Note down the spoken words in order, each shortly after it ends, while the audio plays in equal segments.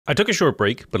I took a short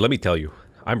break, but let me tell you,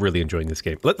 I'm really enjoying this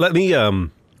game. Let me,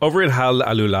 over in Hal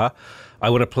Alula, I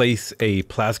want to place a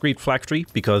plascrete factory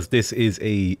because this is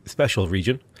a special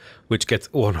region which gets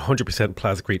 100%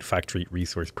 plascrete factory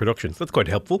resource production. So that's quite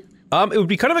helpful. It would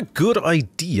be kind of a good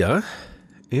idea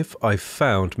if I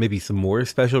found maybe some more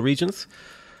special regions.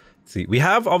 Let's see, we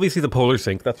have obviously the polar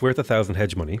sink. That's worth 1,000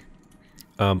 hedge money.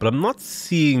 But I'm not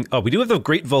seeing... Oh, we do have the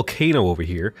Great Volcano over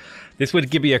here. This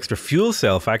would give me extra fuel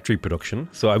cell factory production.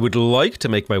 So I would like to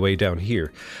make my way down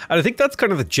here. And I think that's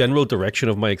kind of the general direction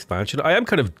of my expansion. I am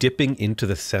kind of dipping into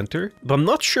the center, but I'm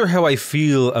not sure how I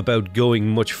feel about going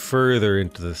much further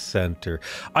into the center.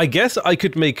 I guess I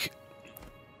could make...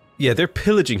 Yeah, they're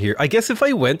pillaging here. I guess if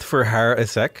I went for Har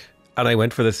Asek and I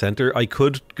went for the center, I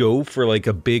could go for like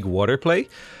a big water play.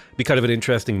 Be kind of an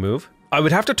interesting move. I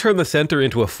would have to turn the center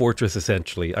into a fortress,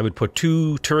 essentially. I would put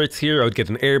 2 turrets here, I would get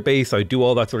an air base, I would do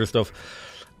all that sort of stuff.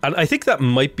 And I think that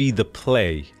might be the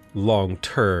play long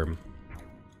term.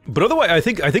 But otherwise, I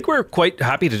think we're quite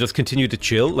happy to just continue to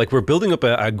chill. Like, we're building up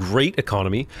a great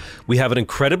economy. We have an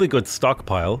incredibly good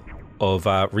stockpile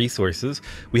of resources.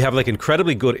 We have like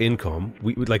incredibly good income.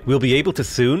 We'll be able to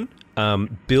soon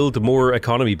build more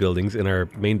economy buildings in our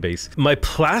main base. My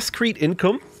plascrete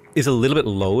income is a little bit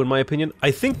low in my opinion.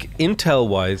 I think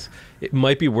intel-wise, it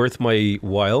might be worth my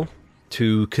while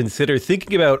to consider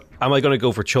thinking about, am I going to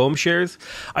go for Chom shares?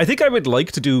 I think I would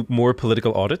like to do more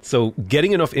political audits, so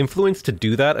getting enough influence to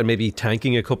do that and maybe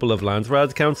tanking a couple of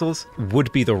Landsraad councils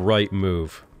would be the right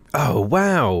move. Oh,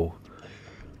 wow.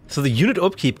 So the unit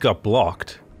upkeep got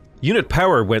blocked. Unit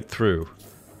power went through.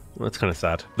 Well, that's kind of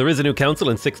sad. There is a new council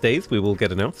in 6 days, we will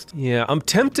get announced. Yeah, I'm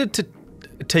tempted to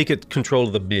take control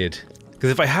of the mid. Because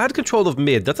if I had control of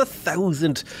mid, that's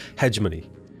 1,000 hedge money,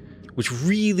 which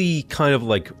really kind of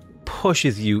like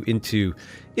pushes you into,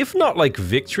 if not like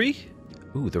victory.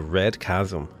 Ooh, the red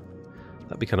chasm.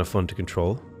 That'd be kind of fun to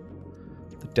control.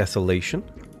 The desolation.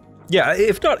 Yeah,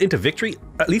 if not into victory,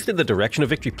 at least in the direction of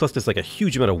victory. Plus there's like a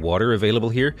huge amount of water available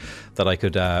here that I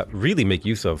could really make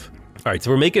use of. All right, so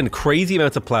we're making crazy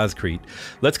amounts of plascrete.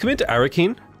 Let's come into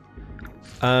Arakeen.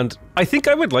 And I think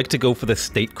I would like to go for the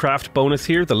statecraft bonus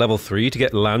here, the level 3, to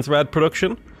get Landsraad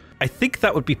production. I think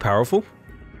that would be powerful.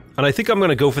 And I think I'm going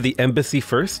to go for the embassy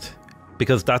first,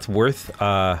 because that's worth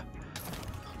an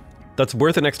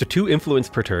extra 2 influence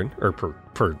per turn, or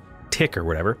per tick or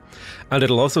whatever. And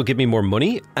it'll also give me more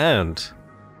money, and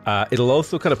it'll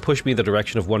also kind of push me in the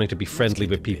direction of wanting to be friendly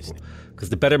with people. Because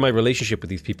the better my relationship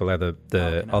with these people are,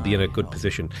 I'll be in a good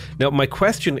position. Now, my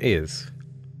question is,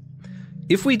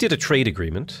 if we did a trade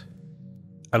agreement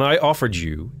and I offered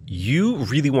you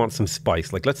really want some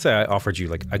spice, like let's say I offered you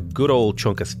like a good old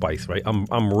chunk of spice, right? I'm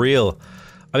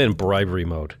in bribery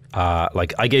mode.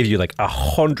 Like I gave you like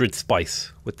 100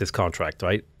 spice with this contract,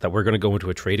 right? That we're going to go into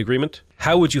a trade agreement.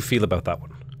 How would you feel about that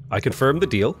one? I confirm the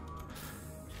deal.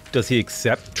 Does he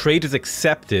accept? Trade is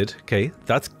accepted. Okay,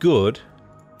 that's good.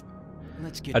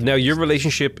 And now your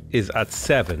relationship is at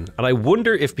 7, and I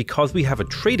wonder if because we have a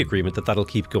trade agreement that'll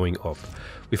keep going up.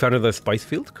 We found another spice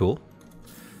field, cool.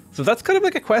 So that's kind of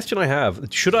like a question I have.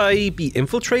 Should I be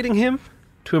infiltrating him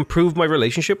to improve my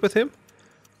relationship with him?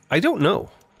 I don't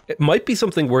know. It might be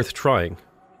something worth trying.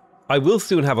 I will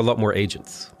soon have a lot more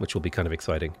agents, which will be kind of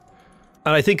exciting.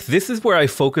 And I think this is where I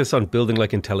focus on building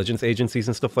like intelligence agencies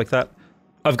and stuff like that.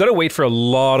 I've got to wait for a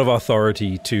lot of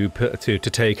authority to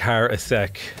take Har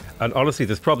Asek, and honestly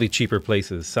there's probably cheaper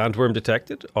places. Sandworm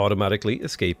detected, automatically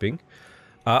escaping.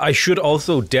 I should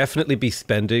also definitely be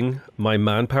spending my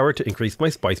manpower to increase my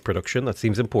spice production. That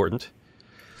seems important.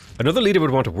 Another leader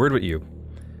would want a word with you.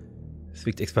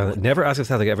 Speak to expand. Never ask us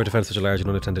how they ever defend such a large and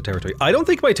unattended territory. I don't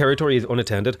think my territory is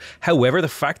unattended. However, the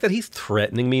fact that he's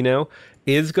threatening me now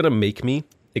is going to make me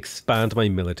expand my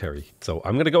military. So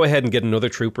I'm going to go ahead and get another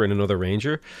trooper and another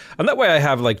ranger. And that way I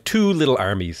have like 2 little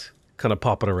armies kind of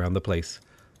popping around the place.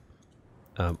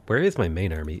 Where is my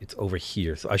main army? It's over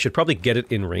here. So I should probably get it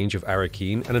in range of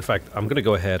Arakeen. And in fact, I'm going to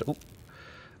go ahead.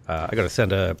 I got to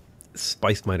send a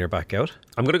spice miner back out.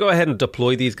 I'm going to go ahead and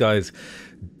deploy these guys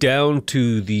down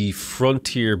to the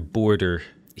frontier border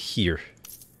here.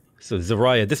 So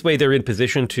Zaraya, this way they're in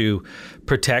position to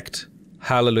protect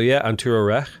Hallelujah and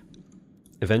Turorech.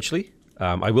 Eventually.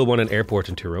 I will want an airport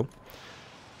in Turo.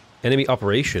 Enemy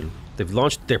operation. They've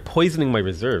launched... They're poisoning my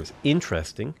reserves.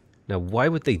 Interesting. Now, why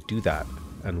would they do that?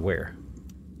 And where?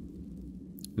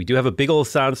 We do have a big old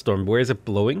sandstorm. Where is it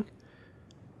blowing?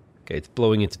 Okay, it's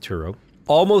blowing into Turo.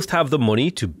 Almost have the money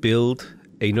to build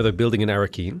another building in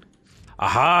Arakeen.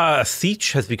 Aha!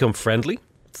 Siege has become friendly.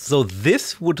 So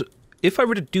this would if I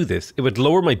were to do this, it would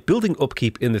lower my building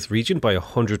upkeep in this region by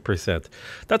 100%.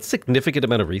 That's a significant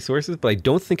amount of resources, but I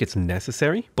don't think it's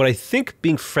necessary. But I think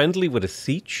being friendly with a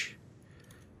siege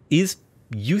is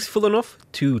useful enough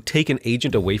to take an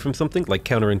agent away from something like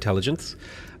counterintelligence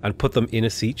and put them in a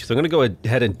siege. So I'm going to go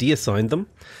ahead and deassign them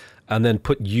and then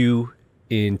put you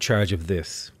in charge of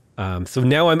this. So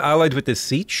now I'm allied with this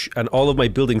siege and all of my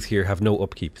buildings here have no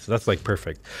upkeep. So that's like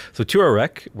perfect. So to our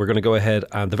wreck, we're going to go ahead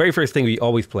and the very first thing we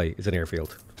always play is an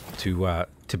airfield to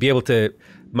be able to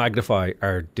magnify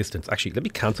our distance. Actually, let me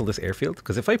cancel this airfield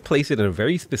because if I place it in a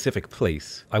very specific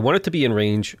place, I want it to be in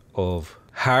range of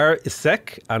Har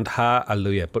Isek and Ha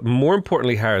Aluya, but more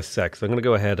importantly Har Isek. So I'm going to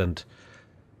go ahead and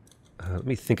let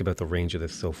me think about the range of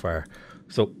this so far.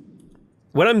 So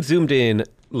when I'm zoomed in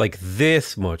like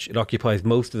this much, it occupies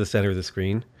most of the center of the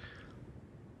screen.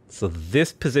 So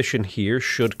this position here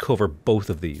should cover both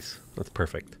of these. That's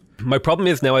perfect. My problem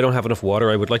is now I don't have enough water.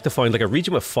 I would like to find like a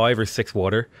region with 5 or 6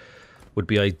 water would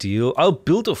be ideal. I'll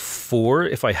build a 4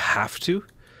 if I have to,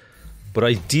 but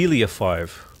ideally a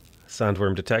 5.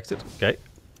 Sandworm detected. Okay.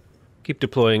 Keep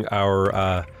deploying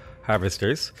our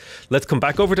harvesters. Let's come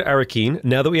back over to Arakeen.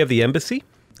 Now that we have the embassy,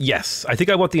 yes, I think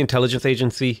I want the intelligence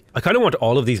agency. I kind of want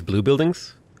all of these blue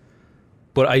buildings,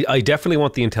 but I definitely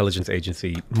want the intelligence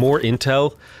agency. More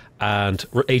intel and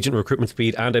agent recruitment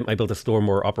speed, and I'm able to store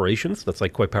more operations. That's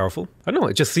like quite powerful. I don't know,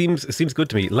 it seems good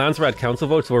to me. Landsrat council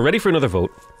vote, so we're ready for another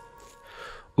vote.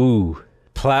 Ooh,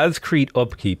 Plascrete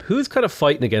upkeep. Who's kind of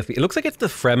fighting against me? It looks like it's the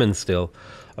Fremen still.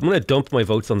 I'm going to dump my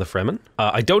votes on the Fremen.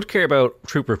 I don't care about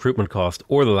troop recruitment cost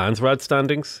or the Landsrad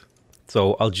standings,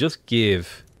 so I'll just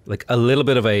give like a little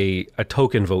bit of a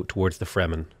token vote towards the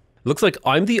Fremen. Looks like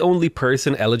I'm the only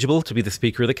person eligible to be the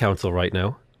Speaker of the Council right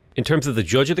now. In terms of the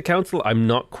Judge of the Council, I'm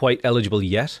not quite eligible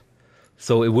yet.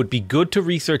 So it would be good to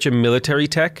research a military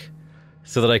tech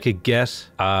so that I could get,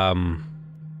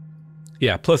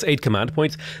 plus 8 command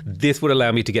points. This would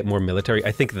allow me to get more military.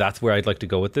 I think that's where I'd like to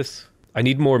go with this. I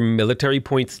need more military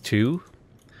points too.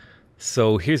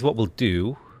 So here's what we'll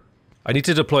do. I need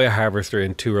to deploy a harvester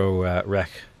in Turo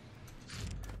Rec.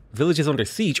 Village is under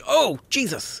siege. Oh,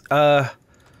 Jesus! Okay,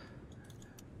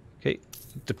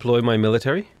 deploy my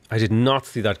military. I did not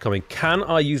see that coming. Can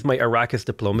I use my Arrakis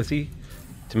diplomacy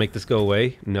to make this go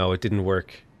away? No, it didn't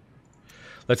work.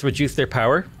 Let's reduce their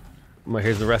power.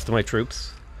 Here's the rest of my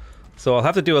troops. So I'll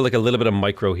have to do a little bit of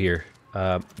micro here.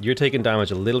 You're taking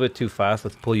damage a little bit too fast.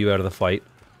 Let's pull you out of the fight.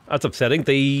 That's upsetting.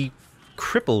 They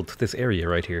crippled this area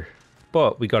right here.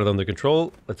 But we got it under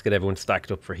control. Let's get everyone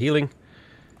stacked up for healing.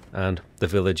 And the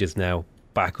village is now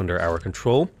back under our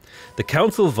control. The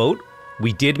council vote,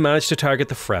 we did manage to target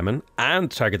the Fremen and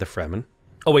target the Fremen.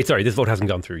 Oh wait, sorry, this vote hasn't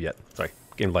gone through yet. Sorry,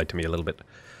 game lied to me a little bit.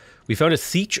 We found a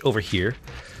siege over here.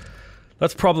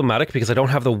 That's problematic because I don't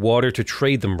have the water to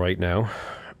trade them right now.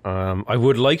 I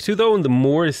would like to though, and the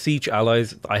more siege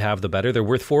allies I have, the better. They're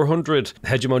worth 400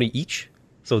 hegemony each,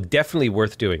 so definitely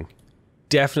worth doing.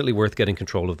 Definitely worth getting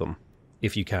control of them,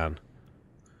 if you can.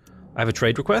 I have a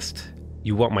trade request.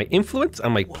 You want my influence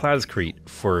and my Plascrete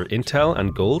for intel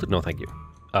and gold? No, thank you.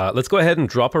 Let's go ahead and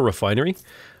drop a refinery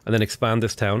and then expand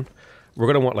this town. We're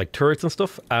going to want like turrets and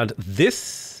stuff. And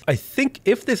this, I think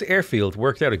if this airfield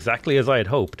worked out exactly as I had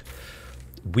hoped,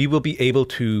 we will be able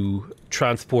to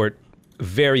transport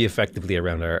very effectively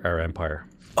around our empire.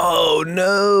 Oh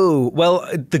no! Well,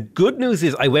 the good news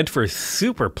is I went for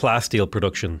super plasteel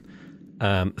production.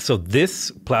 So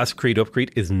this Plascrete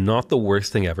upgrade is not the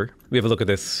worst thing ever. We have a look at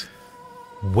this.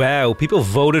 Wow, people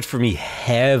voted for me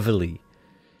heavily.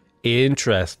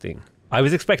 Interesting. I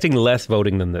was expecting less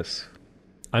voting than this.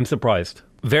 I'm surprised.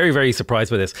 Very, very surprised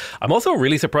by this. I'm also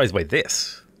really surprised by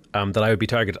this, that I would be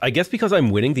targeted. I guess because I'm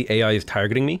winning, the AI is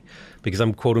targeting me because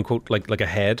I'm quote unquote like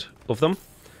ahead of them.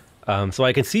 So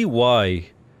I can see why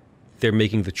they're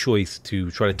making the choice to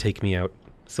try to take me out,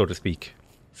 so to speak.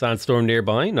 Sandstorm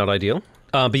nearby, not ideal.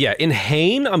 But yeah, in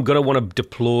Hain, I'm going to want to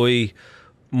deploy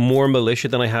more militia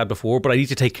than I had before, but I need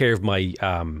to take care of my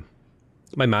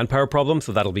my manpower problem,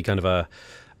 so that'll be kind of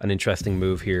an interesting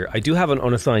move here. I do have an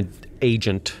unassigned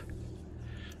agent.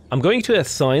 I'm going to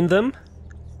assign them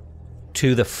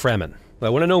to the Fremen. I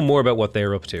want to know more about what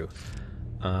they're up to.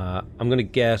 I'm going to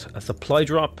get a supply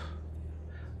drop,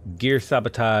 gear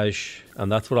sabotage, and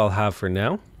that's what I'll have for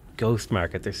now. Ghost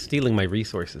market, they're stealing my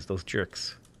resources, those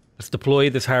jerks. Let's deploy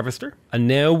this harvester. And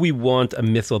now we want a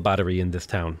missile battery in this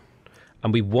town.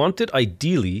 And we want it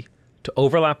ideally to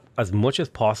overlap as much as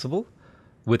possible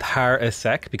with Har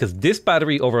Isek, because this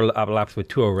battery overlaps with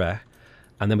Tuareg,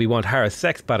 and then we want Har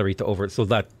Isek's battery to so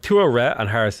that Tuareg and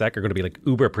Har Isek are going to be like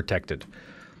uber protected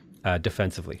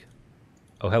defensively.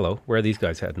 Oh, hello. Where are these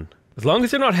guys heading? As long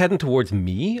as they're not heading towards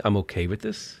me, I'm okay with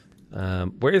this.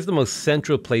 Where is the most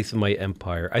central place in my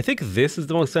empire? I think this is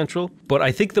the most central, but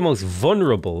I think the most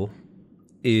vulnerable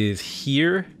is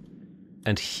here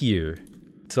and here.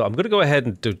 So I'm going to go ahead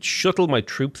and shuttle my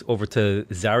troops over to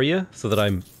Zarya so that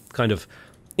I'm kind of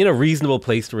in a reasonable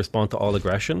place to respond to all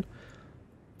aggression.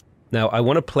 Now, I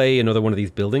want to play another one of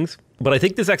these buildings, but I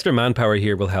think this extra manpower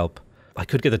here will help. I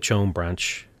could get the Chome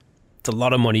branch. It's a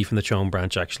lot of money from the Chome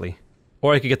branch, actually.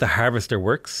 Or I could get the Harvester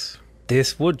Works.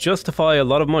 This would justify a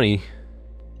lot of money.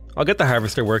 I'll get the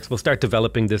Harvester Works. We'll start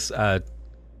developing this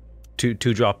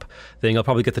two-drop thing. I'll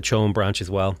probably get the Chome branch as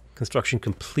well. Construction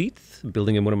complete.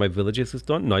 Building in one of my villages is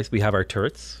done. Nice. We have our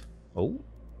turrets. Oh,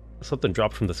 something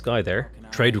dropped from the sky there.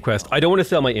 Trade request. I don't want to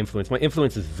sell my influence. My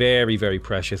influence is very, very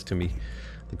precious to me.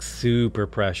 Like super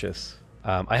precious.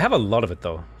 I have a lot of it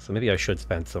though, so maybe I should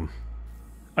spend some.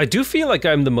 I do feel like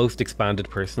I'm the most expanded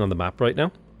person on the map right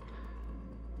now,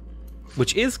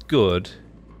 which is good.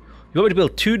 You want me to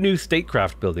build 2 new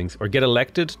statecraft buildings or get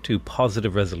elected to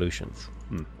positive resolutions?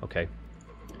 Okay.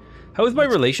 How is my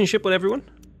relationship with everyone?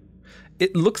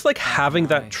 It looks like having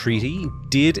that treaty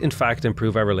did in fact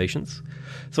improve our relations.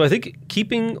 So I think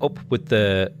keeping up with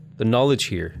the knowledge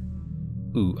here.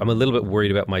 Ooh, I'm a little bit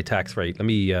worried about my tax rate. Let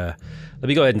me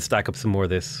go ahead and stack up some more of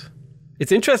this.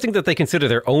 It's interesting that they consider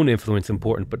their own influence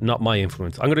important, but not my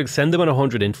influence. I'm going to send them an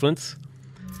 100 influence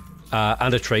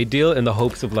and a trade deal in the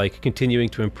hopes of like continuing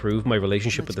to improve my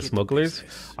relationship with the smugglers.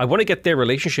 I want to get their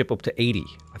relationship up to 80.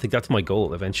 I think that's my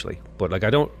goal eventually. But like I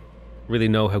don't really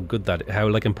know how good that, how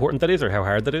like important that is or how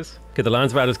hard that is. Okay, the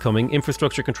Landsrat is coming.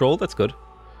 Infrastructure control, that's good.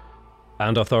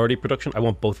 And authority production, I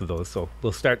want both of those. So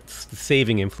we'll start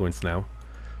saving influence now.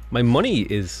 My money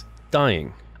is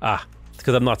dying. Ah, it's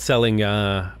because I'm not selling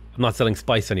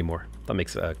spice anymore. That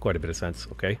makes quite a bit of sense.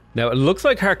 Okay. Now it looks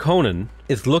like Harkonnen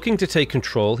is looking to take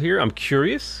control here. I'm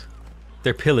curious.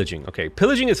 They're pillaging. Okay,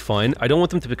 pillaging is fine. I don't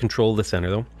want them to control the center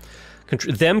though.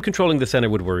 Them controlling the center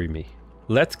would worry me.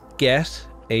 Let's get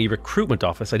a recruitment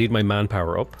office. I need my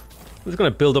manpower up. I'm just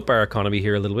going to build up our economy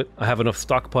here a little bit. I have enough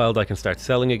stockpiled. I can start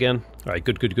selling again. All right,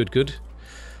 good.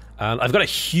 And I've got a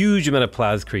huge amount of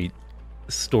plascrete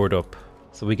stored up,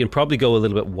 so we can probably go a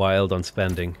little bit wild on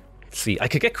spending. Let's see, I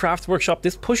could get crafts workshop.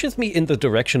 This pushes me in the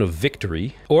direction of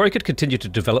victory, or I could continue to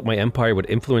develop my empire with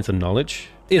influence and knowledge.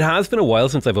 It has been a while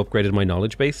since I've upgraded my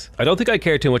knowledge base. I don't think I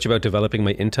care too much about developing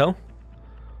my intel,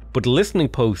 but listening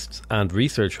posts and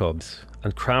research hubs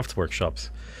and crafts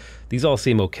workshops, these all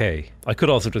seem okay. I could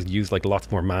also just use like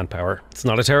lots more manpower. It's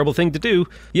not a terrible thing to do.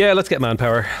 Yeah, let's get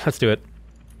manpower. Let's do it.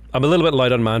 I'm a little bit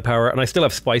light on manpower, and I still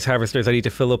have spice harvesters I need to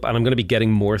fill up, and I'm going to be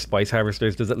getting more spice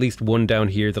harvesters. There's at least one down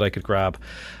here that I could grab,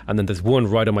 and then there's one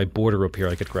right on my border up here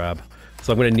I could grab.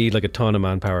 So I'm going to need like a ton of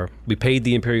manpower. We paid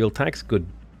the imperial tax, good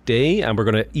day, and we're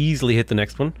going to easily hit the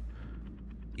next one.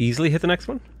 Easily hit the next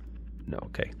one? No,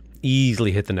 okay.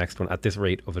 Easily hit the next one at this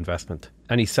rate of investment.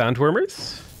 Any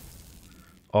sandwormers?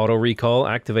 Auto recall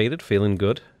activated, feeling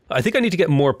good. I think I need to get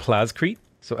more plascrete,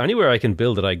 so anywhere I can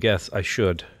build it, I guess I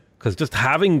should. Because just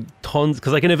having tons,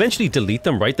 because I can eventually delete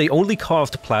them, right? They only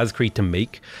cost plascrete to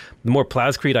make. The more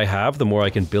plascrete I have, the more I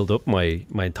can build up my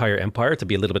entire empire to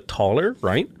be a little bit taller,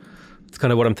 right? That's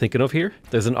kind of what I'm thinking of here.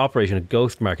 There's an operation, a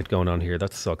ghost market going on here.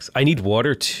 That sucks. I need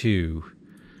water too.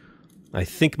 I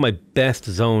think my best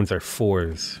zones are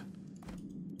 4s.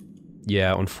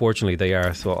 Yeah, unfortunately they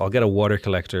are. So I'll get a water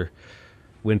collector,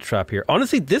 wind trap here.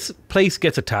 Honestly, this place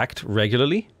gets attacked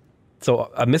regularly.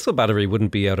 So a missile battery wouldn't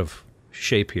be out of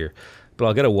shape here, but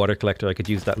I'll get a water collector. I could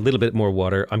use that little bit more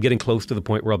water. I'm getting close to the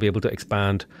point where I'll be able to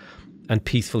expand and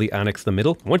peacefully annex the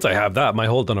middle. Once I have that, my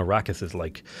hold on Arrakis is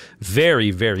like very,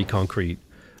 very concrete.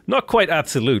 Not quite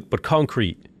absolute, but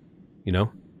concrete, you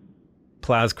know?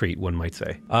 Plascrete, one might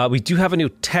say. We do have a new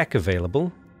tech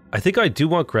available. I think I do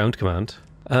want ground command.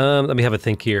 Let me have a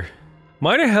think here.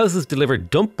 Minor houses deliver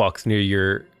dump box near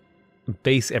your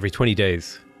base every 20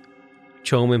 days.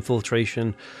 Chome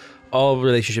infiltration. All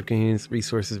relationship gains,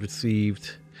 resources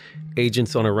received.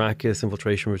 Agents on Arrakis,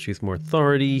 infiltration, reduce more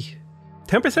authority.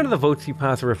 10% of the votes you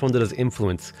pass are refunded as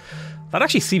influence. That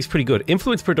actually seems pretty good.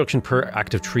 Influence production per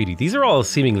active treaty. These are all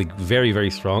seemingly very, very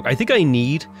strong. I think I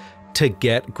need to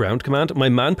get ground command. My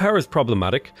manpower is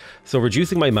problematic, so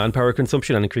reducing my manpower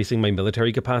consumption and increasing my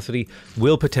military capacity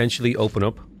will potentially open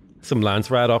up some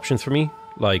Landsrat options for me,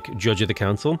 like Judge of the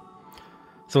Council.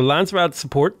 So Landsrat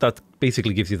support, that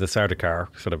basically gives you the Sardaukar,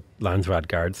 sort of Landsrat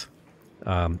guards.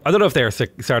 I don't know if they are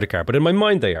Sardaukar, but in my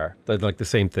mind they are. They're like the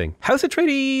same thing. House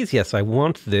Atreides, yes, I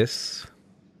want this.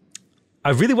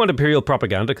 I really want Imperial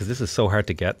Propaganda because this is so hard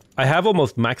to get. I have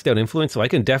almost maxed out influence, so I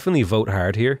can definitely vote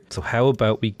hard here. So how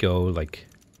about we go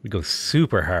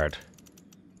super hard?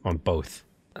 on both.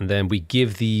 And then we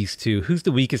give these to, who's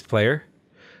the weakest player?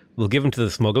 We'll give them to the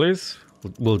smugglers.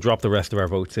 We'll drop the rest of our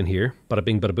votes in here. Bada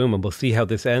bing, bada boom, and we'll see how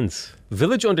this ends.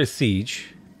 Village under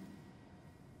siege.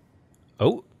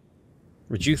 Oh.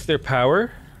 Reduce their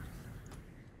power.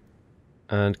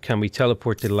 And can we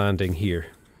teleport to landing here?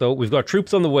 So we've got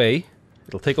troops on the way.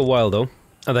 It'll take a while though.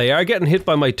 And they are getting hit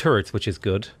by my turrets, which is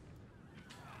good.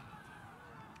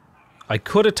 I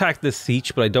could attack this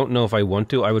siege, but I don't know if I want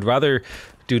to. I would rather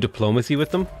do diplomacy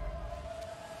with them.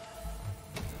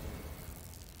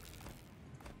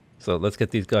 So let's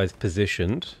get these guys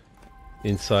positioned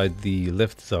inside the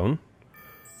lift zone.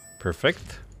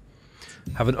 Perfect.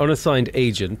 Have an unassigned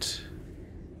agent.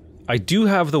 I do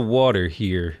have the water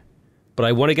here, but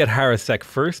I want to get Harasek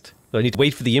first. So I need to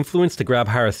wait for the influence to grab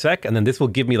Harasek, and then this will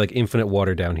give me like infinite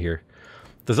water down here.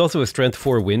 There's also a strength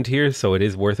 4 wind here, so it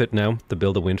is worth it now to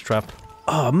build a wind trap.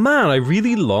 Oh man, I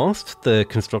really lost the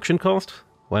construction cost.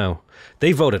 Wow.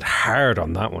 They voted hard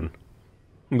on that one.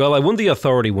 Well, I won the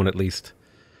authority one at least.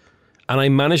 And I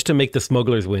managed to make the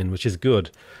smugglers win, which is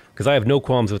good. Because I have no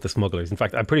qualms with the smugglers. In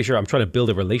fact, I'm pretty sure I'm trying to build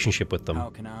a relationship with them.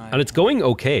 And it's going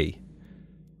okay.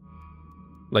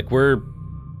 Like, we're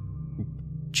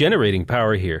generating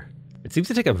power here. It seems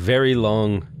to take a very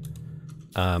long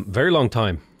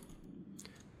time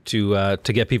to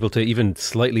get people to even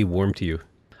slightly warm to you.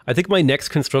 I think my next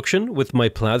construction with my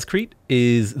Plascrete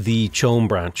is the Chom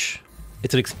branch.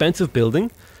 It's an expensive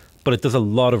building, but it does a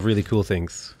lot of really cool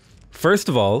things. First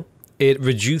of all, it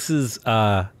reduces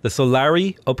the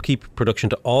Solari upkeep production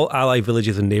to all ally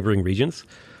villages in neighboring regions.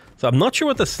 So I'm not sure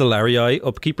what the Solarii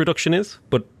upkeep production is,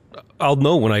 but I'll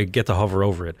know when I get to hover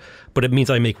over it. But it means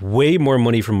I make way more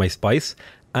money from my spice,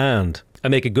 and I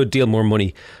make a good deal more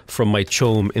money from my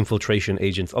Chom infiltration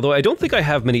agents. Although I don't think I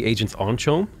have many agents on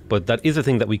Chom, but that is a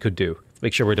thing that we could do.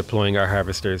 Make sure we're deploying our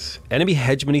harvesters. Enemy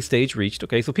hegemony stage reached.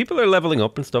 Okay, so people are leveling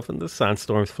up and stuff, and the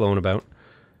sandstorm's flowing about.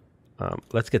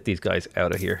 Let's get these guys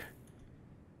out of here.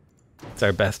 It's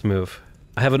our best move.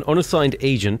 I have an unassigned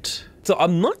agent. So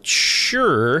I'm not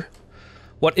sure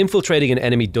what infiltrating an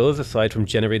enemy does aside from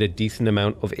generate a decent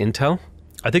amount of intel.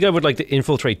 I think I would like to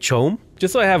infiltrate Chom,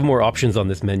 just so I have more options on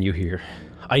this menu here.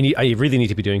 I really need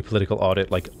to be doing political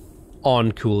audit, like,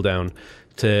 on cooldown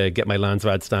to get my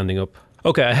Landsrad standing up.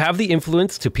 Okay, I have the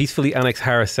influence to peacefully annex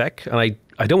Harasek, and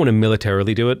I don't want to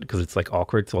militarily do it because it's, like,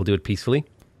 awkward, so I'll do it peacefully.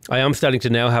 I am starting to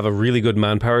now have a really good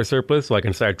manpower surplus, so I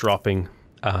can start dropping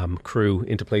crew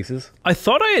into places. I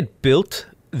thought I had built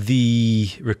the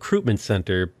recruitment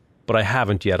center, but I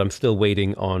haven't yet. I'm still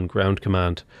waiting on ground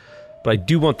command. But I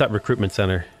do want that recruitment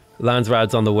center.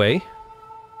 Landsrad's on the way.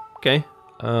 Okay.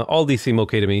 All these seem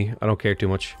okay to me. I don't care too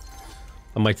much.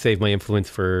 I might save my influence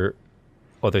for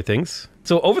other things.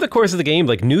 So over the course of the game,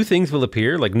 like, new things will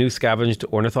appear, like new scavenged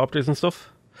ornithopters and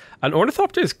stuff. And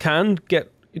ornithopters can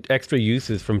get extra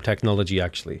uses from technology,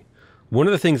 actually. One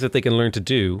of the things that they can learn to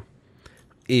do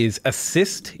is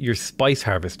assist your spice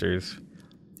harvesters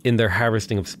in their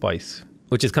harvesting of spice,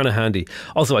 which is kind of handy.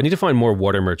 Also, I need to find more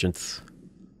water merchants.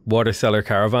 Water seller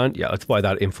caravan. Yeah, let's buy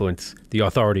that influence. The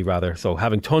authority, rather. So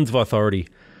having tons of authority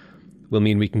will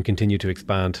mean we can continue to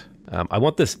expand. I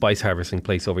want this spice harvesting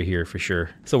place over here for sure.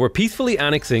 So we're peacefully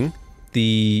annexing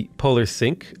the Polar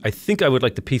Sink. I think I would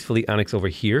like to peacefully annex over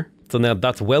here. So now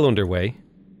that's well underway.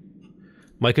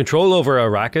 My control over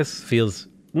Arrakis feels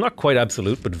not quite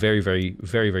absolute, but very, very,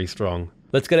 very, very strong.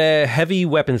 Let's get a heavy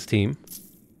weapons team.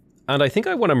 And I think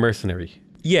I want a mercenary.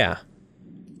 Yeah.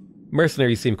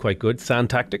 Mercenaries seem quite good. Sand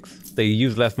tactics. They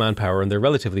use less manpower and they're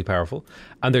relatively powerful.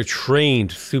 And they're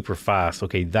trained super fast.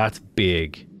 Okay, that's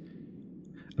big.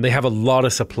 And they have a lot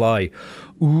of supply.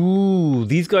 Ooh,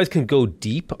 these guys can go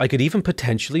deep. I could even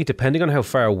potentially, depending on how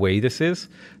far away this is,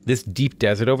 this deep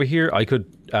desert over here, I could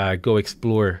go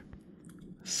explore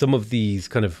some of these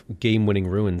kind of game-winning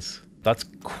ruins. That's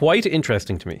quite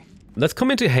interesting to me. Let's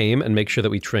come into Haim and make sure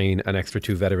that we train an extra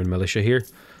 2 veteran militia here,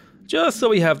 just so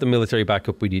we have the military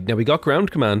backup we need. Now we got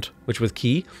ground command, which was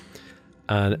key,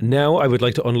 and now I would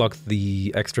like to unlock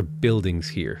the extra buildings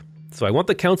here. So I want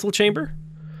the council chamber,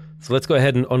 so let's go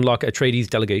ahead and unlock Atreides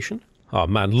delegation. Oh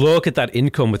man, look at that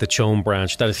income with the Chom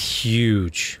branch. That is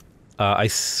huge. I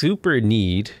super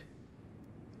need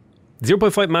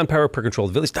 0.5 manpower per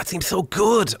controlled village. That seems so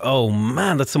good. Oh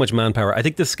man, that's so much manpower. I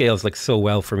think this scales like so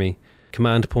well for me.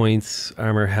 Command points,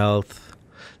 armor, health.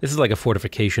 This is like a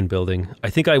fortification building. I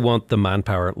think I want the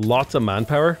manpower. Lots of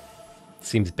manpower.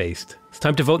 Seems based. It's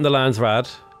time to vote in the Landsrad.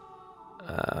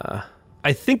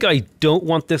 I think I don't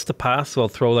want this to pass, so I'll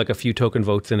throw like a few token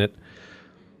votes in it.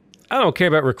 I don't care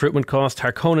about recruitment cost.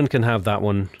 Harkonnen can have that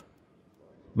one.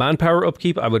 Manpower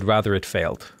upkeep, I would rather it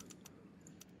failed.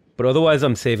 But otherwise,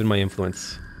 I'm saving my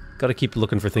influence. Gotta keep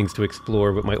looking for things to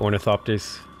explore with my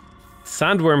ornithopters.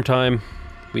 Sandworm time.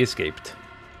 We escaped.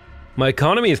 My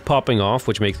economy is popping off,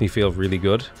 which makes me feel really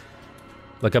good.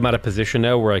 Like, I'm at a position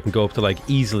now where I can go up to, like,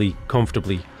 easily,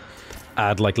 comfortably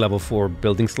add, like, level 4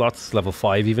 building slots, level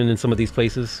 5 even in some of these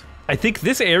places. I think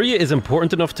this area is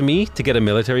important enough to me to get a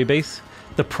military base.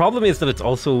 The problem is that it's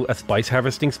also a spice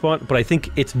harvesting spot, but I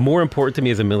think it's more important to me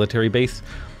as a military base.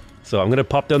 So I'm going to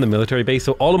pop down the military base.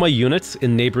 So all of my units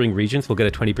in neighboring regions will get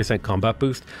a 20% combat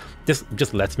boost. This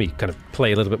just lets me kind of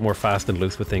play a little bit more fast and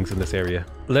loose with things in this area.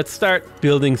 Let's start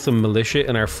building some militia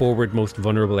in our forward most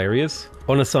vulnerable areas.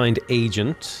 Unassigned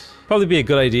agent. Probably be a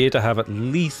good idea to have at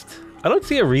least... I don't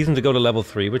see a reason to go to level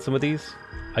 3 with some of these.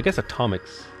 I guess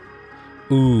atomics.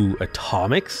 Ooh,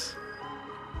 atomics?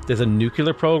 There's a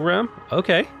nuclear program?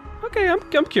 Okay. Okay,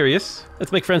 I'm curious.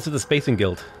 Let's make friends with the Spacing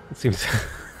Guild. It seems...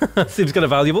 seems kind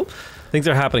of valuable. Things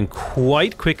are happening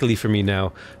quite quickly for me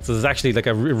now. So there's actually like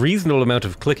a reasonable amount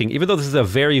of clicking. Even though this is a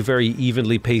very, very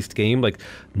evenly paced game, like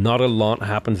not a lot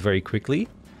happens very quickly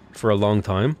for a long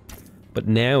time. But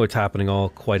now it's happening all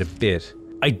quite a bit.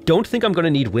 I don't think I'm going to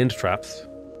need wind traps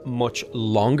much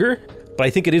longer. But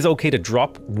I think it is okay to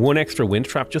drop one extra wind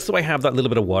trap just so I have that little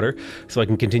bit of water so I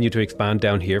can continue to expand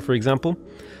down here, for example.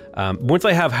 Once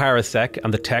I have Harasek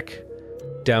and the tech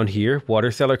down here, water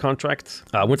seller contracts.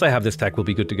 Once I have this tech, we'll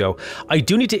be good to go. I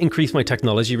do need to increase my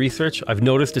technology research. I've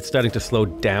noticed it's starting to slow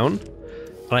down.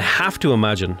 And I have to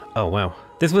imagine... Oh, wow.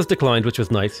 This was declined, which was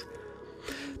nice.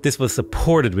 This was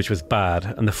supported, which was bad.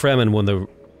 And the Fremen won the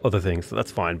other things, so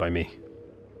that's fine by me.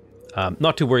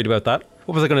 Not too worried about that.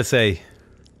 What was I going to say?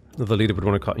 The leader would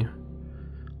want to cut you.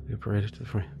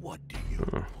 What do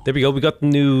you... There we go. We got the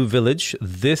new village.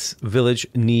 This village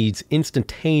needs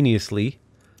instantaneously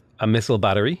a missile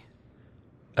battery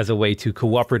as a way to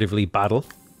cooperatively battle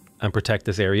and protect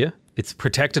this area. It's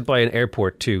protected by an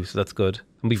airport too, so that's good.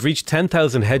 And we've reached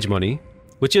 10,000 hedge money,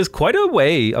 which is quite a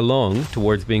way along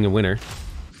towards being a winner.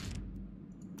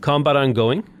 Combat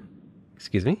ongoing.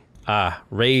 Excuse me. Ah,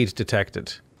 raid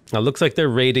detected. Now looks like they're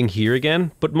raiding here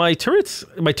again, but my turrets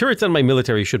and my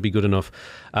military should be good enough.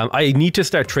 I need to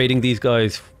start trading these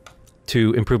guys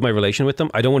to improve my relation with them.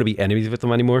 I don't want to be enemies with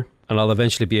them anymore, and I'll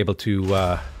eventually be able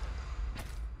to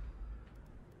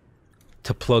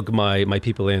plug my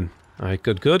people in. All right,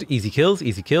 good, good. Easy kills,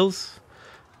 easy kills.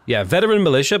 Yeah, veteran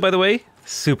militia, by the way,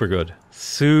 super good.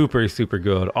 Super, super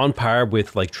good. On par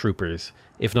with, like, troopers,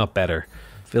 if not better.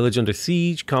 Village under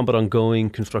siege, combat ongoing,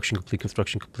 construction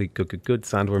complete, good, good, good.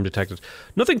 Sandworm detected.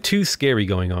 Nothing too scary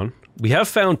going on. We have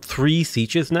found 3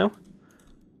 sieges now.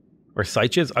 Or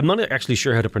sieges. I'm not actually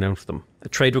sure how to pronounce them. A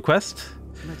trade request?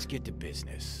 Let's get to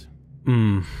business.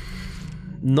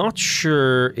 Not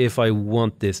sure if I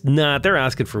want this. Nah, they're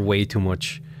asking for way too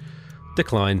much.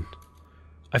 Decline.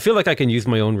 I feel like I can use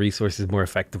my own resources more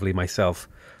effectively myself.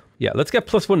 Yeah, let's get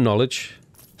 +1 knowledge.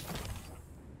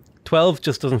 12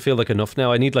 just doesn't feel like enough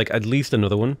now. I need like at least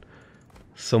another one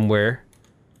somewhere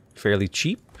fairly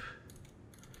cheap.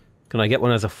 Can I get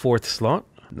one as a 4th slot?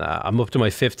 Nah, I'm up to my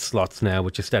 5th slots now,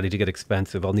 which is starting to get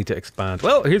expensive. I'll need to expand.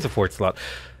 Well, here's a 4th slot.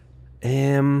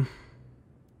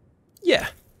 Yeah.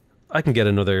 I can get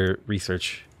another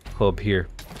research hub here.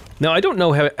 Now, I don't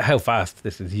know how fast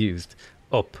this is used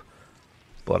up,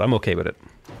 but I'm okay with it.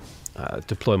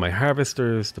 Deploy my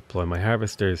harvesters, deploy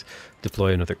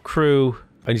another crew.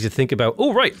 I need to think about...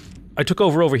 Oh, right! I took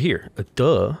over here.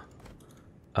 Duh.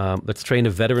 Let's train a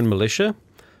veteran militia.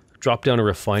 Drop down a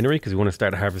refinery, because we want to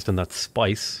start harvesting that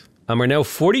spice. And we're now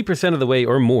 40% of the way,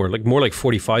 or more like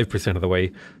 45% of the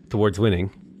way towards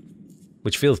winning.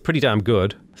 Which feels pretty damn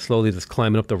good. Slowly just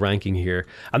climbing up the ranking here.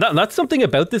 And that's something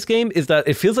about this game, is that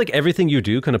it feels like everything you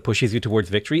do kind of pushes you towards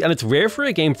victory. And it's rare for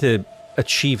a game to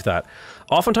achieve that.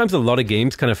 Oftentimes a lot of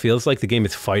games kind of feels like the game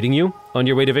is fighting you on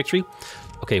your way to victory.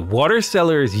 Okay, Water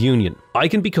Sellers Union. I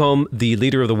can become the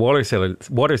leader of the Water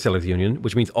Sellers Union,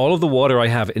 which means all of the water I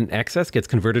have in excess gets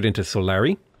converted into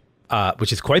Solari,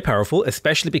 which is quite powerful,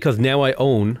 especially because now I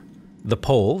own the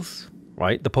poles,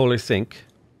 right? The polar sink.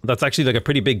 That's actually like a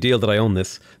pretty big deal that I own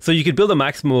this. So you could build a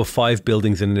maximum of 5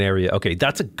 buildings in an area. Okay,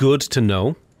 that's good to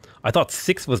know. I thought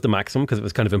 6 was the maximum because it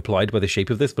was kind of implied by the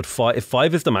shape of this, but if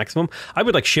 5 is the maximum, I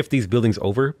would like shift these buildings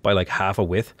over by like half a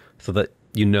width so that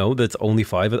you know that it's only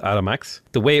 5 at a max.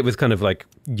 The way it was kind of like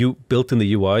built in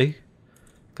the UI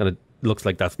kind of looks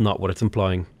like that's not what it's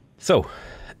implying. So,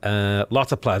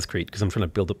 lots of plascrete because I'm trying to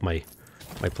build up my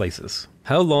places.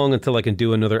 How long until I can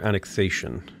do another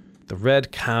annexation? The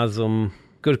Red Chasm,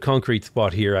 good concrete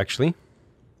spot here actually.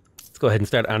 Let's go ahead and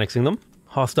start annexing them.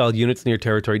 Hostile units near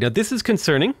territory. Now this is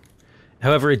concerning.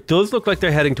 However, it does look like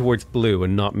they're heading towards blue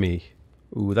and not me.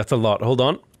 Ooh, that's a lot. Hold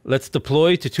on. Let's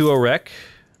deploy to 2 Rec.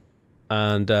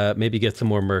 and maybe get some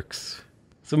more mercs.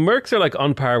 So mercs are like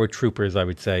on par with troopers, I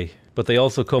would say, but they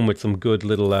also come with some good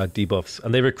little debuffs,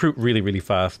 and they recruit really, really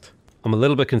fast. I'm a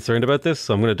little bit concerned about this,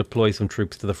 so I'm going to deploy some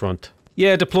troops to the front.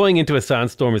 Yeah, deploying into a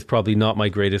sandstorm is probably not my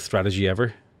greatest strategy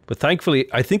ever. But thankfully,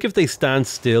 I think if they stand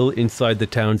still inside the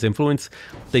town's influence,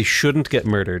 they shouldn't get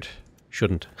murdered.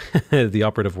 Shouldn't. The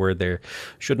operative word there.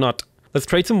 Should not. Let's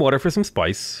trade some water for some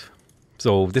spice.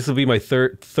 So this will be my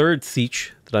third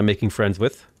siege that I'm making friends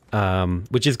with,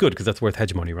 which is good because that's worth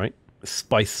hegemony, right?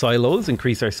 Spice silos,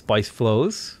 increase our spice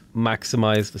flows,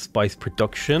 maximize the spice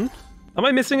production. Am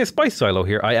I missing a spice silo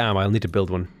here? I am. I'll need to build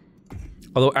one.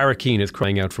 Although Arakeen is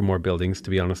crying out for more buildings, to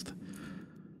be honest.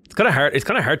 It's kind of hard. It's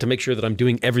kind of hard to make sure that I'm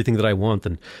doing everything that I want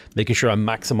and making sure I'm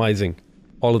maximizing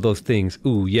all of those things.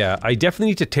 Ooh, yeah. I definitely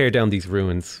need to tear down these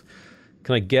ruins.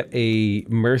 Can I get a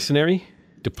mercenary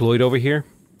deployed over here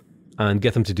and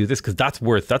get them to do this? Because that's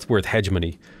worth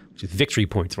hegemony, which is victory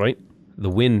points, right?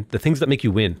 The things that make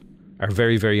you win are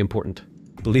very, very important.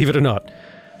 Believe it or not.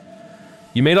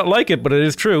 You may not like it, but it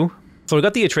is true. So I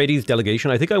got the Atreides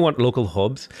delegation. I think I want local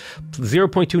hubs.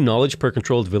 0.2 knowledge per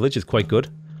controlled village is quite good.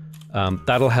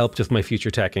 That'll help just my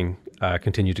future teching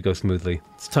continue to go smoothly.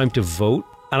 It's time to vote.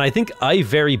 And I think I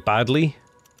very badly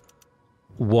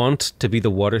want to be the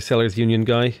Water Sellers Union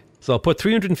guy. So I'll put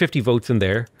 350 votes in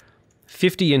there,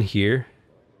 50 in here,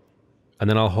 and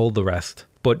then I'll hold the rest.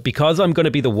 But because I'm going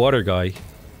to be the water guy,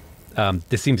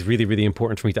 this seems really, really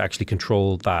important for me to actually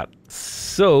control that.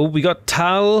 So we got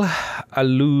Tal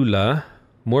Alula,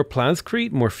 more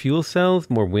plascrete, more fuel cells,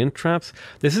 more wind traps.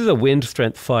 This is a wind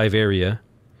strength 5 area.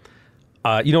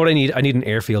 You know what I need? I need an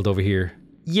airfield over here.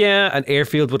 Yeah, an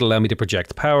airfield would allow me to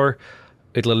project power.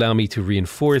 It'll allow me to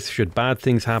reinforce should bad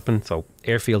things happen. So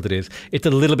airfield it is. It's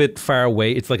a little bit far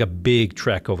away. It's like a big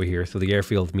trek over here. So the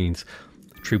airfield means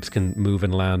troops can move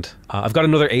and land. I've got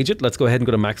another agent. Let's go ahead and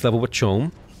go to max level with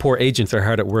Chom. Poor agents are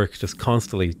hard at work, just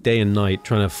constantly, day and night,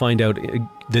 trying to find out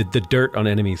the dirt on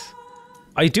enemies.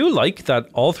 I do like that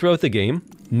all throughout the game,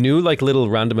 new like little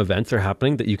random events are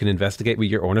happening that you can investigate with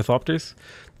your ornithopters.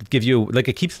 That give you, like,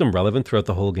 it keeps them relevant throughout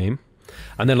the whole game.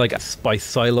 And then like spice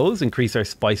silos, increase our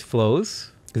spice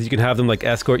flows. Because you can have them like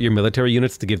escort your military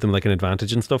units to give them like an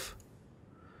advantage and stuff.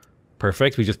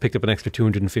 Perfect, we just picked up an extra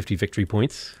 250 victory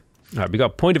points. All right, we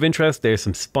got point of interest, there's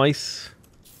some spice.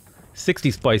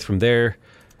 60 spice from there.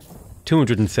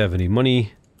 270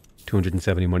 money.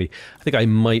 270 money. I think I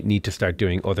might need to start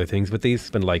doing other things with these.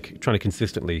 Been like trying to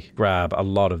consistently grab a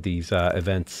lot of these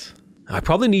events. I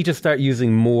probably need to start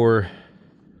using more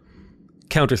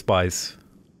counter spies.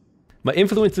 My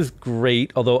influence is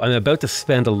great, although I'm about to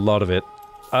spend a lot of it.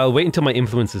 I'll wait until my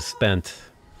influence is spent.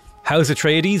 House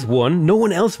Atreides won. No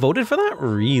one else voted for that?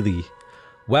 Really?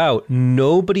 Wow,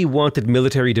 nobody wanted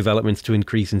military developments to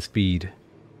increase in speed.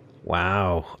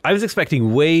 Wow. I was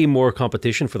expecting way more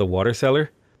competition for the water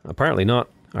seller. Apparently not.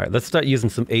 All right, let's start using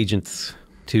some agents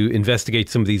to investigate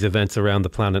some of these events around the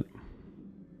planet.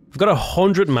 I've got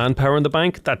 100 manpower in the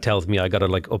bank. That tells me I gotta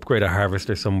like upgrade a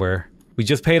harvester somewhere. We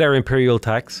just paid our imperial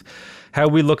tax. How are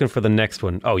we looking for the next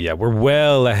one? Oh yeah, we're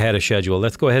well ahead of schedule.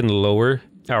 Let's go ahead and lower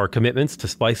our commitments to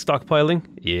spice stockpiling.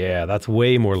 Yeah, that's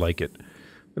way more like it. I'm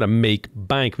gonna make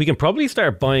bank. We can probably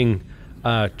start buying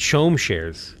Chom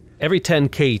shares. Every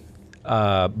 10k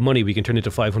money we can turn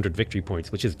into 500 victory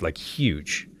points, which is like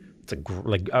huge. It's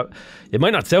it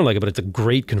might not sound like it, but it's a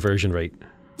great conversion rate.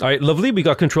 All right, lovely. We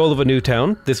got control of a new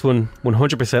town. This one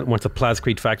 100% wants a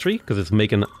plascrete factory because it's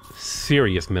making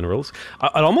serious minerals.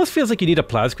 It almost feels like you need a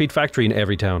plascrete factory in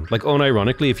every town. Like,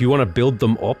 unironically, if you want to build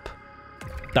them up,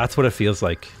 that's what it feels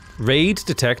like. Raid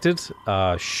detected.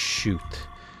 Shoot.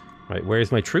 Right,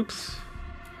 where's my troops?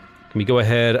 Can we go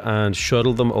ahead and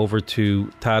shuttle them over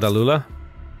to Tad Alula?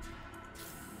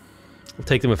 It'll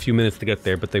take them a few minutes to get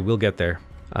there, but they will get there.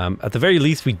 At the very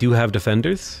least, we do have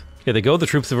defenders. Here they go, the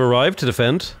troops have arrived to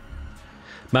defend.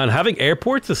 Man, having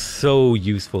airports is so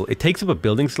useful. It takes up a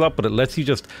building slot, but it lets you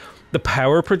just... The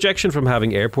power projection from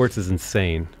having airports is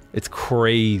insane. It's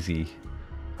crazy.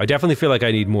 I definitely feel like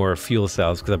I need more fuel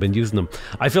cells because I've been using them.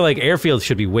 I feel like airfields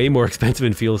should be way more expensive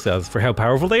than fuel cells for how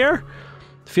powerful they are.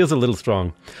 It feels a little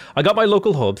strong. I got my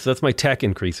local hub, so that's my tech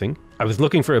increasing. I was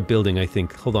looking for a building, I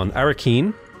think. Hold on,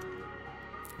 Arakeen.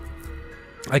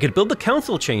 I could build the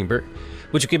council chamber,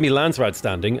 which would give me Landsrad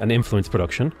standing and influence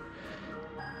production.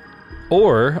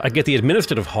 Or I get the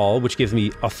administrative hall, which gives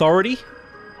me authority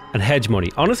and hedge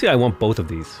money. Honestly, I want both of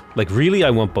these. Like, really,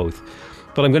 I want both.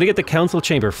 But I'm going to get the council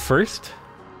chamber first.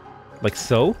 Like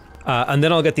so. And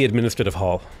then I'll get the administrative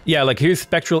hall. Yeah, like here's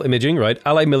spectral imaging, right?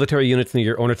 Ally military units near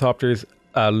your ornithopters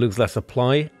lose less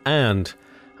supply. And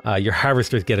Your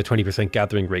harvesters get a 20%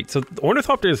 gathering rate. So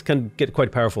ornithopters can get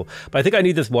quite powerful. But I think I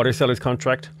need this water seller's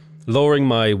contract. Lowering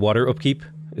my water upkeep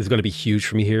is going to be huge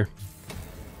for me here.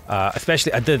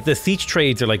 Especially, the siege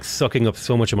trades are like sucking up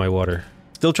so much of my water.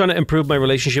 Still trying to improve my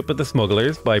relationship with the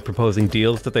smugglers by proposing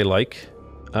deals that they like.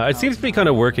 It seems to be kind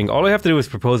of working. All I have to do is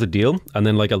propose a deal and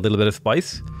then like a little bit of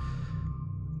spice.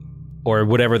 Or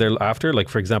whatever they're after. Like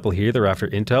for example here, they're after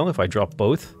intel. If I drop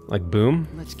both, like boom.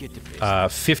 Let's get to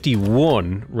business.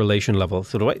 51 relation level.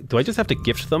 So do I just have to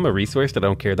gift them a resource that I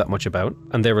don't care that much about?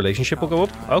 And their relationship will go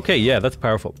up? Okay, yeah, that's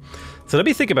powerful. So let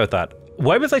me think about that.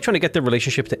 Why was I trying to get their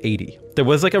relationship to 80? There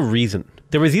was like a reason.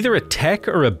 There was either a tech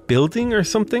or a building or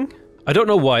something. I don't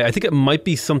know why. I think it might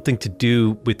be something to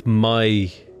do with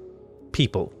my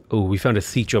people. Oh, we found a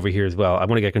siege over here as well. I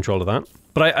want to get control of that.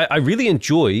 But I really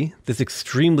enjoy this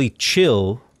extremely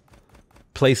chill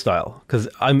playstyle because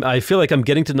I feel like I'm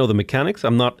getting to know the mechanics.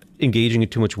 I'm not engaging in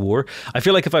too much war. I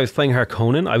feel like if I was playing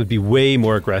Harkonnen, I would be way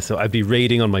more aggressive. I'd be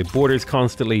raiding on my borders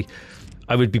constantly.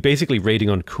 I would be basically raiding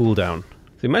on cooldown.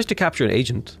 So we managed to capture an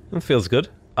agent. That feels good.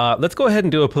 Let's go ahead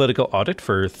and do a political audit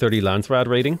for 30 Landsrad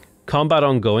rating. Combat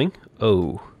ongoing.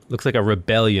 Oh, looks like a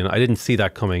rebellion. I didn't see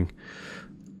that coming.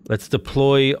 Let's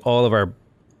deploy all of our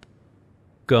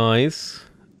guys.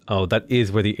 Oh, that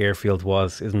is where the airfield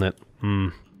was, isn't it?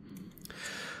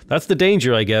 That's the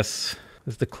danger, I guess.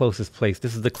 This is the closest place.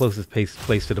 This is the closest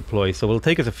place to deploy. So it'll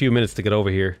take us a few minutes to get over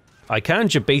here. I can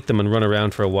debate them and run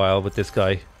around for a while with this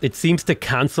guy. It seems to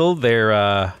cancel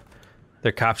their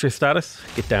capture status.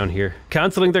 Get down here.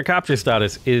 Canceling their capture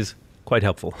status is quite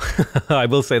helpful. I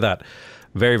will say that.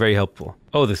 Very, very helpful.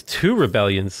 Oh, there's 2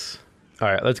 rebellions. All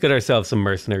right, let's get ourselves some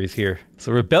mercenaries here.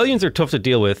 So rebellions are tough to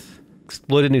deal with.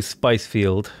 Exploit a new spice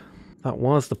field. That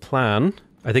was the plan.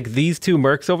 I think these 2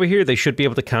 mercs over here, they should be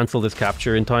able to cancel this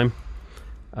capture in time.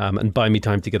 And buy me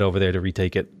time to get over there to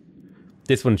retake it.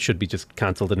 This one should be just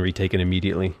cancelled and retaken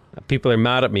immediately. People are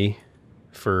mad at me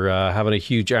for having a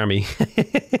huge army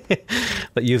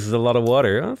that uses a lot of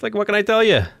water. It's like, what can I tell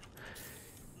you?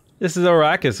 This is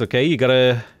Arrakis, okay? You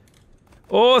gotta...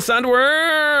 Oh,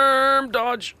 sandworm!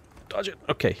 Dodge! Dodge it.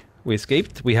 Okay, we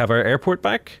escaped. We have our airport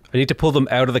back. I need to pull them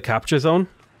out of the capture zone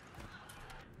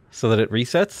so that it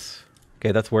resets.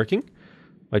 Okay, that's working.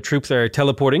 My troops are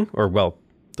teleporting, or well,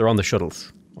 they're on the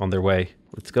shuttles on their way.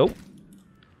 Let's go.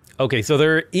 Okay, so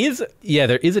there is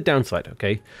a downside,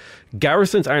 okay?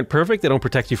 Garrisons aren't perfect. They don't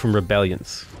protect you from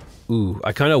rebellions. Ooh,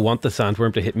 I kind of want the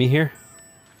sandworm to hit me here.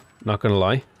 Not gonna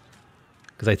lie.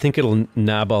 Because I think it'll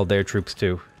nab all their troops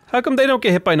too. How come they don't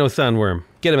get hit by no sandworm?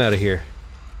 Get him out of here.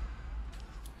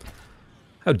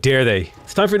 How dare they?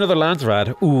 It's time for another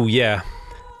Landsrad. Ooh, yeah.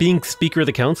 Being Speaker of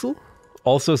the Council?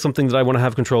 Also something that I want to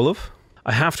have control of.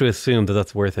 I have to assume that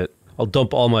that's worth it. I'll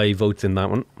dump all my votes in that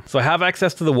one. So I have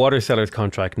access to the water seller's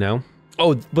contract now.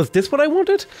 Oh, was this what I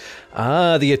wanted?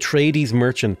 Ah, the Atreides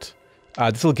merchant.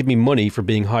 This will give me money for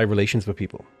being high relations with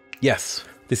people. Yes,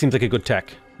 this seems like a good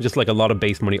tech. Just like a lot of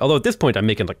base money. Although at this point I'm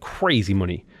making like crazy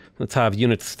money. Let's have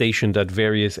units stationed at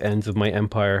various ends of my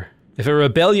empire. If a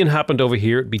rebellion happened over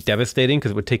here, it'd be devastating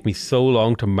because it would take me so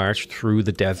long to march through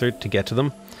the desert to get to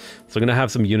them. So I'm going to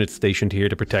have some units stationed here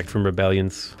to protect from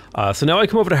rebellions. So now I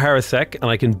come over to Harasek and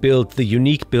I can build the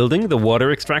unique building, the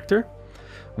water extractor,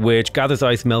 which gathers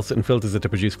ice, melts it, and filters it to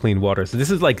produce clean water. So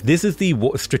this is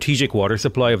the strategic water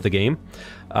supply of the game.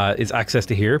 Is access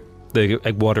to here, the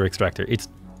water extractor. It's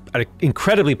an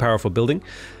incredibly powerful building,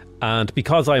 and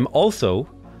because I'm also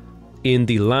in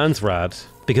the Landsrad,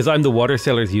 because I'm the Water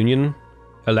Sellers Union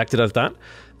elected as that,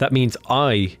 that means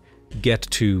I get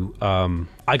to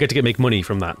make money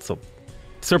from that. So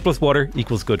surplus water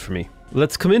equals good for me.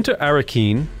 Let's come into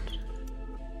Arakeen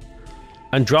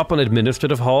and drop an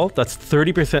administrative hall. That's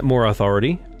 30% more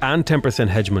authority and 10%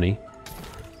 hedge money.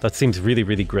 That seems really,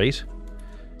 really great.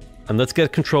 And let's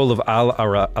get control of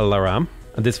Al-Aram.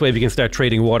 And this way we can start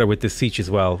trading water with this siege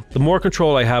as well. The more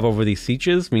control I have over these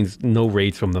sieges means no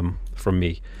raids from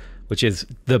me, which is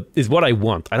what I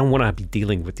want. I don't want to be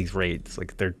dealing with these raids.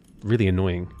 Like, they're really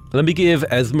annoying. Let me give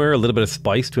Esmer a little bit of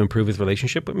spice to improve his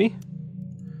relationship with me.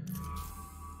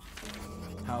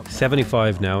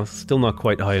 75 now, still not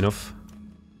quite high enough.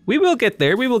 We will get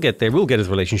there, we'll get his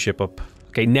relationship up.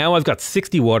 Okay, now I've got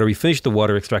 60 water. We finished the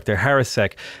water extractor,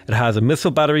 Harasek. It has a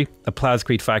missile battery, a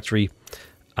plascrete factory,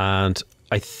 and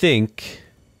I think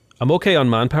I'm okay on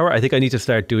manpower. I think I need to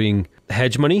start doing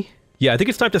hedge money. Yeah, I think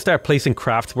it's time to start placing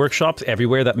crafts workshops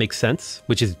everywhere that makes sense,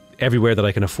 which is everywhere that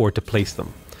I can afford to place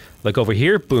them. Like over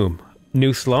here, boom,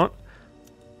 new slot.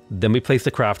 Then we place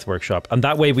the crafts workshop, and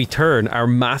that way we turn our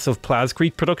massive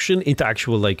plascrete production into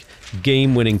actual like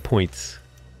game-winning points.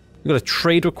 We've got a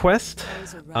trade request.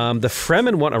 The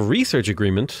Fremen want a research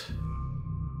agreement.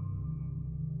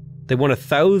 They want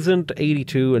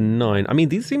 1,082 and 9. I mean,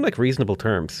 these seem like reasonable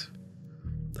terms.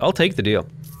 I'll take the deal.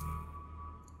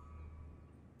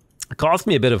 It cost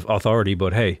me a bit of authority,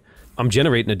 but hey, I'm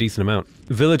generating a decent amount.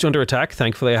 Village under attack.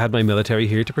 Thankfully, I had my military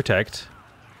here to protect.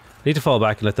 I need to fall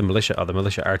back and let the militia... Oh, the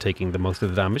militia are taking the most of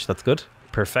the damage. That's good.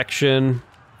 Perfection.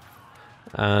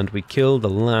 And we killed the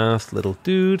last little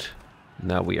dude.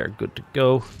 Now we are good to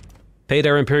go. Paid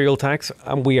our imperial tax,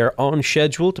 and we are on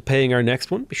schedule to paying our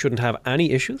next one. We shouldn't have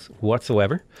any issues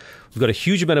whatsoever. We've got a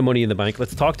huge amount of money in the bank.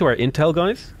 Let's talk to our intel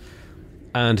guys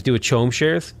and do a chome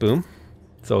shares. Boom.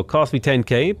 So it cost me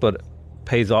 10k, but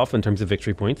pays off in terms of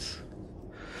victory points.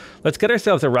 Let's get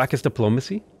ourselves a Arrakis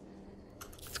diplomacy.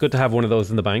 It's good to have one of those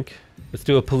in the bank. Let's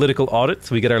do a political audit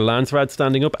so we get our Landsrad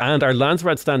standing up, and our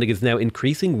Landsrad standing is now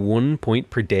increasing 1 point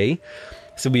per day.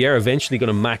 So we are eventually going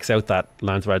to max out that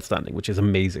Landsrad standing, which is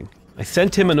amazing. I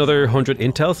sent him another 100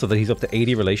 intel so that he's up to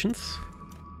 80 relations.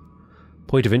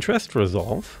 Point of interest,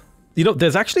 resolve. You know,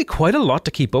 there's actually quite a lot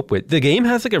to keep up with. The game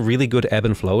has like a really good ebb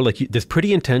and flow. Like there's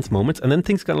pretty intense moments, and then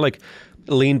things kind of like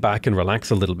lean back and relax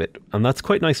a little bit, and that's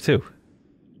quite nice too.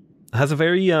 It has a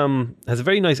very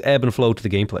nice ebb and flow to the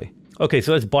gameplay. Okay,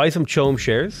 so let's buy some chome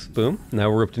shares. Boom. Now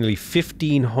we're up to nearly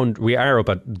 1,500. We are up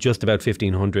at just about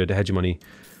 1,500 hegemony,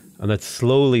 and that's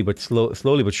slowly but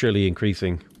surely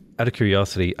increasing. Out of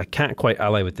curiosity, I can't quite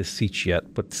ally with this siege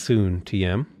yet, but soon,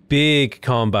 TM. Big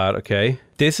combat, okay.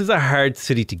 This is a hard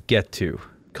city to get to.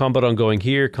 Combat ongoing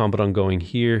here, combat ongoing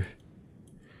here.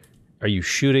 Are you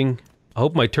shooting? I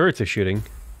hope my turrets are shooting.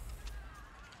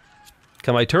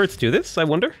 Can my turrets do this, I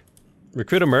wonder?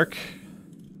 Recruit a merc.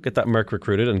 Get that merc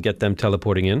recruited and get them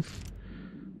teleporting in.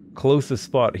 Closest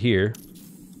spot here.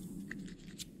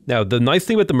 Now, the nice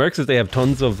thing with the mercs is they have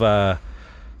tons of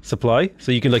supply,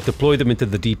 so you can like deploy them into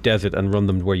the deep desert and run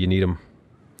them where you need them.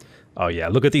 Oh yeah,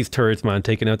 look at these turrets, man,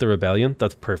 taking out the rebellion.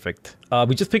 That's perfect.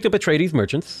 We just picked up Atreides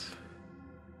merchants,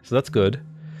 so that's good.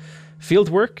 Field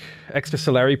work, extra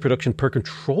salary production per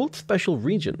controlled special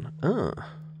region.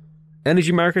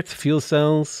 Energy markets, fuel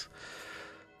cells,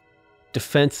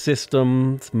 defense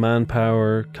systems,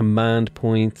 manpower, command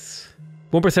points.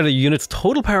 1% of the units'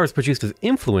 total power is produced as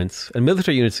influence, and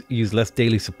military units use less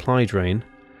daily supply drain.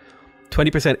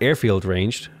 20% airfield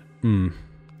ranged.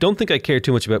 Don't think I care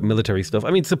too much about military stuff. I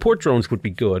mean, support drones would be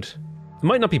good. It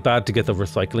might not be bad to get the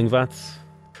recycling vats.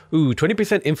 Ooh,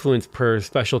 20% influence per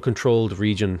special controlled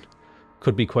region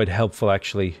could be quite helpful,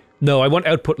 actually. No, I want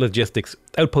outpost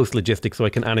logistics so I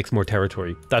can annex more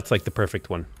territory. That's like the perfect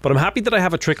one. But I'm happy that I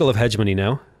have a trickle of hegemony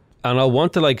now, and I'll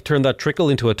want to like turn that trickle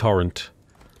into a torrent.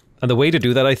 And the way to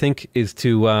do that, I think, is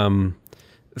to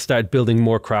start building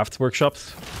more crafts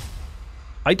workshops.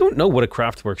 I don't know what a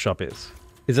crafts workshop is.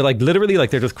 Is it like literally like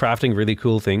they're just crafting really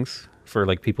cool things for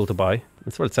like people to buy?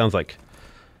 That's what it sounds like.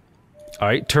 All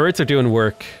right, turrets are doing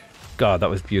work. God,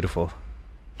 that was beautiful.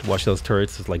 To watch those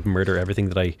turrets just like murder everything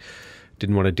that I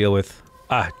didn't want to deal with.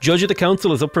 Judge of the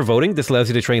Council is up for voting. This allows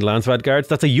you to train Landsrad guards.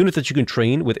 That's a unit that you can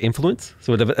train with influence.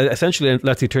 So it essentially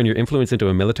lets you turn your influence into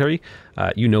a military.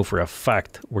 You know for a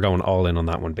fact we're going all in on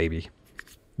that one, baby.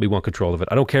 We want control of it.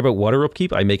 I don't care about water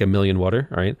upkeep. I make 1 million water,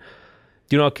 all right?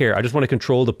 Do not care. I just want to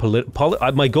control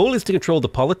the my goal is to control the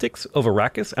politics of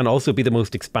Arrakis and also be the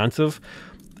most expansive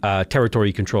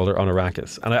territory controller on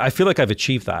Arrakis. And I feel like I've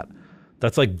achieved that.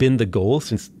 That's like been the goal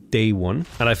since day one.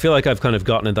 And I feel like I've kind of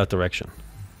gotten in that direction.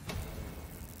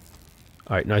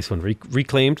 All right, nice one.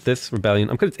 Reclaimed this rebellion.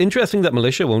 It's interesting that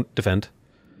militia won't defend.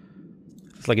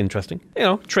 It's like interesting. You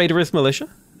know, traitorous militia.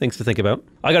 Things to think about.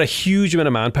 I got a huge amount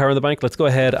of manpower in the bank. Let's go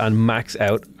ahead and max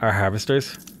out our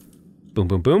harvesters. Boom,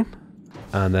 boom, boom.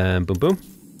 And then boom, boom.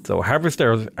 So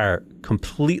harvesters are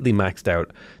completely maxed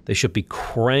out. They should be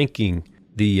cranking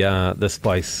the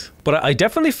spice. But I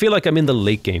definitely feel like I'm in the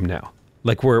late game now.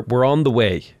 Like we're on the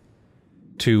way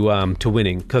to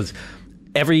winning, because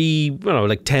every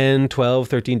like 10, 12,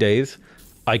 13 days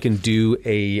I can do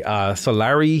a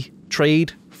Solari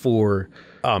trade for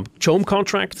chome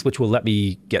contracts, which will let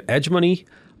me get edge money.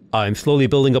 I'm slowly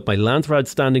building up my Landsrad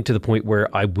standing to the point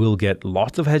where I will get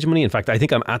lots of hegemony. In fact, I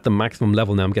think I'm at the maximum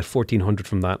level now. I'm getting 1,400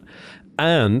 from that.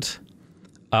 And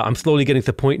I'm slowly getting to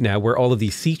the point now where all of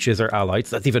these sieges are allied.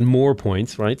 So that's even more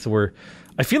points, right? So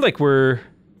I feel like we're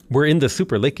in the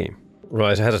super late game.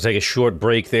 Right, I had to take a short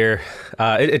break there.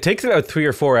 It takes about 3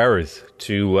 or 4 hours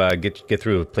to get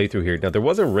through a playthrough here. Now, there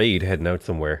was a raid heading out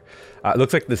somewhere. It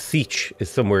looks like the siege is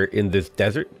somewhere in this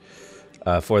desert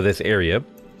for this area.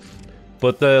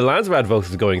 But the Landsraad vote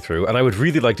is going through, and I would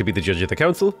really like to be the judge of the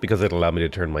council because it'll allow me to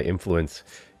turn my influence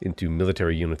into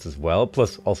military units as well.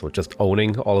 Plus, also just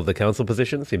owning all of the council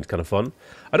positions seems kind of fun.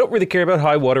 I don't really care about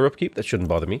high water upkeep. That shouldn't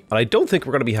bother me. And I don't think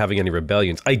we're going to be having any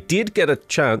rebellions. I did get a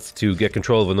chance to get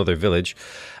control of another village.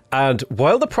 And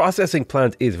while the processing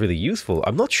plant is really useful,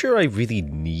 I'm not sure I really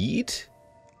need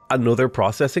another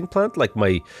processing plant. Like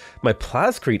my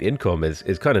plascrete income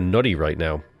is kind of nutty right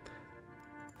now.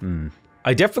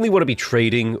 I definitely want to be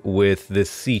trading with this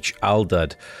Siege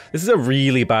Aldad. This is a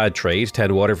really bad trade,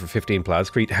 10 water for 15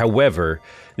 plascrete. However,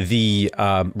 the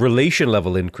relation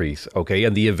level increase, okay,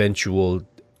 and the eventual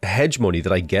hedge money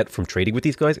that I get from trading with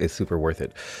these guys is super worth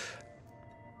it.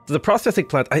 The processing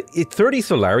plant, 30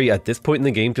 Solari at this point in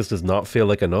the game just does not feel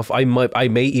like enough. I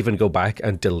may even go back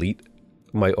and delete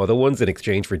my other ones in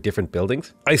exchange for different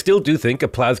buildings. I still do think a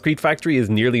plascrete factory is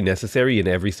nearly necessary in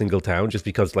every single town just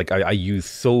because like I use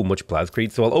so much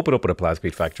plascrete. So I'll open up with a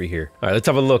plascrete factory here. All right, let's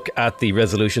have a look at the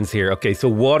resolutions here. Okay, so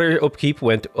water upkeep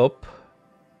went up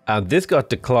and this got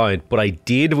declined, but I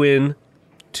did win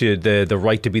to the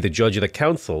right to be the judge of the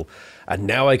council, and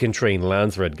now I can train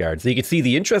Landsraad guards. So you can see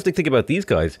the interesting thing about these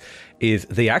guys is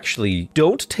they actually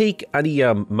don't take any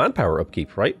manpower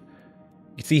upkeep, right?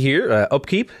 You see here,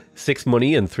 upkeep, 6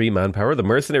 money and 3 manpower. The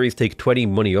mercenaries take 20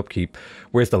 money upkeep,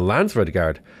 whereas the Landsraad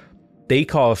guard, they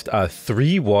cost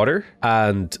 3 water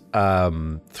and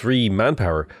 3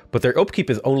 manpower, but their upkeep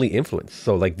is only influence.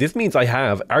 So like this means I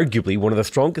have arguably one of the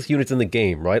strongest units in the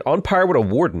game, right? On par with a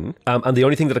warden, and the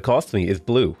only thing that it costs me is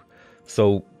blue.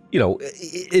 So, you know,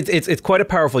 it's quite a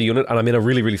powerful unit, and I'm in a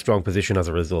really, really strong position as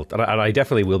a result. And I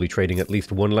definitely will be trading at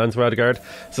least one Landsraad guard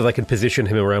so that I can position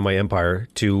him around my empire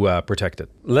to protect it.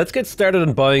 Let's get started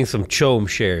on buying some Chom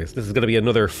shares. This is going to be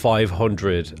another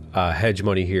 500 hedge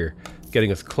money here,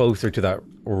 getting us closer to that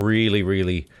really,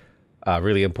 really,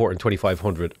 really important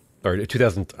 2,500 or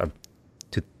 2,000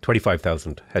 to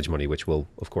 25,000 hedge money, which will,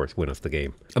 of course, win us the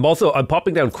game. I'm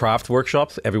popping down craft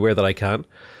workshops everywhere that I can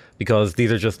because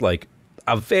these are just like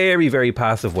a very, very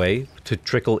passive way to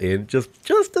trickle in just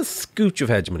a scooch of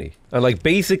hedge money. And like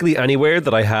basically anywhere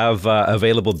that I have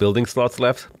available building slots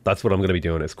left, that's what I'm going to be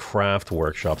doing is craft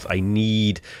workshops. I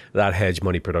need that hedge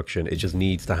money production. It just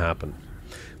needs to happen.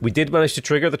 We did manage to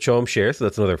trigger the Chom share, so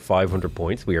that's another 500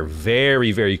 points. We are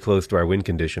very, very close to our win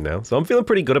condition now, so I'm feeling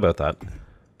pretty good about that.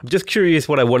 I'm just curious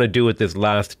what I want to do with this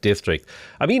last district.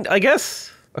 I mean, I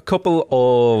guess a couple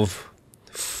of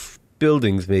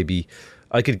buildings maybe.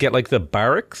 I could get like the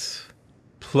barracks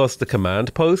plus the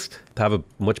command post to have a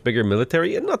much bigger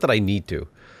military. And not that I need to.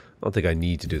 I don't think I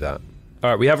need to do that. All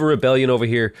right, we have a rebellion over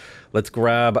here. Let's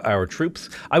grab our troops.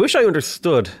 I wish I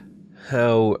understood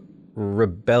how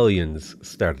rebellions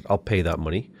started. I'll pay that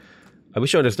money. I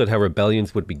wish I understood how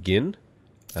rebellions would begin.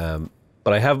 But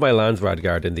I have my Landsraad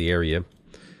guard in the area.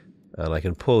 And I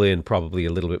can pull in probably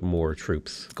a little bit more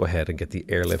troops. Go ahead and get the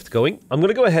airlift going. I'm going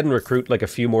to go ahead and recruit like a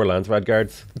few more Landsraad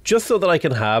guards. Just so that I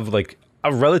can have like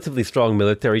a relatively strong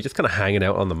military just kind of hanging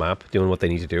out on the map, doing what they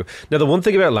need to do. Now, the one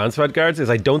thing about Landsraad guards is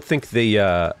I don't think they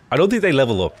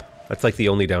level up. That's like the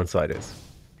only downside is.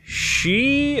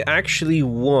 She actually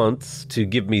wants to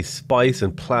give me spice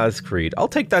and plascrete. I'll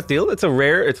take that deal. It's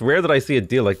rare that I see a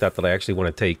deal like that I actually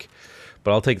want to take.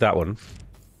 But I'll take that one.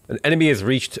 An enemy has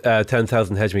reached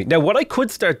 10,000 hedge money. Now, what I could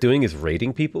start doing is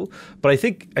raiding people, but I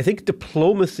think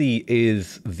diplomacy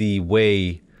is the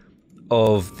way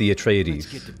of the Atreides. Let's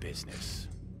get to business.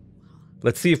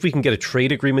 Let's see if we can get a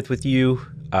trade agreement with you.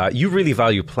 You really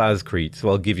value plascrete, so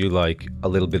I'll give you like a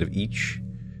little bit of each.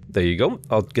 There you go.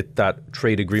 I'll get that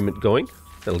trade agreement going.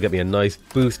 That'll get me a nice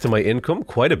boost to my income,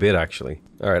 quite a bit actually.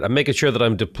 All right, I'm making sure that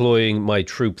I'm deploying my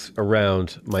troops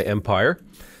around my empire,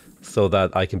 so that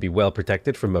I can be well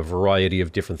protected from a variety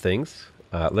of different things.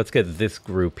 Let's get this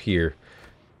group here.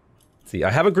 See, I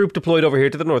have a group deployed over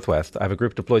here to the northwest. I have a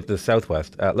group deployed to the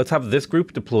southwest. Let's have this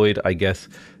group deployed, I guess,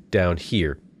 down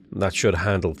here. That should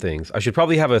handle things. I should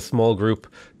probably have a small group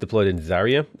deployed in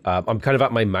Zarya. I'm kind of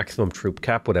at my maximum troop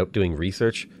cap without doing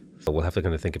research, so we'll have to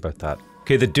kind of think about that.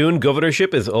 Okay, the Dune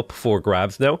governorship is up for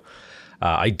grabs now.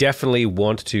 I definitely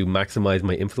want to maximize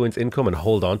my influence income and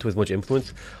hold on to as much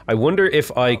influence. I wonder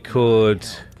if I could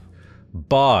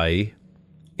buy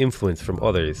influence from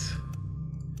others.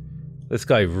 This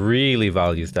guy really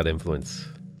values that influence.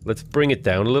 Let's bring it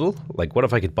down a little. Like, what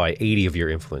if I could buy 80 of your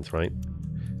influence, right?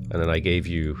 And then I gave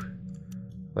you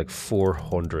like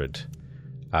 400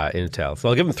 intel. So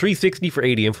I'll give him 360 for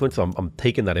 80 influence. So I'm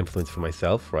taking that influence for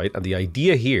myself, right? And the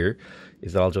idea here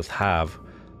is that I'll just have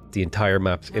the entire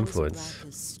map's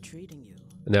influence.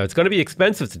 Now, it's going to be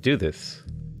expensive to do this,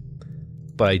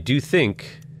 but I do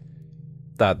think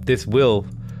that this will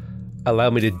allow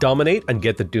me to dominate and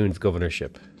get the Dune's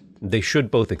governorship. They should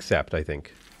both accept, I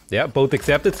think. Yeah, both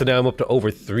accepted, so now I'm up to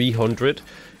over 300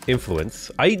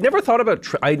 influence. I never thought about...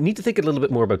 I need to think a little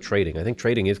bit more about trading. I think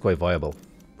trading is quite viable.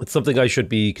 It's something I should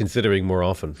be considering more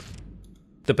often.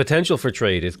 The potential for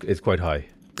trade is quite high.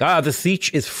 Ah, the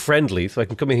siege is friendly, so I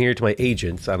can come in here to my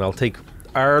agents, and I'll take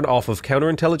Aaron off of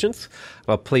counterintelligence.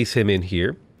 I'll place him in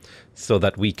here, so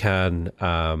that we can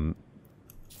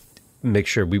make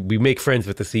sure we make friends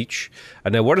with the siege.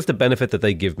 And now what is the benefit that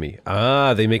they give me?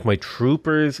 Ah, they make my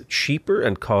troopers cheaper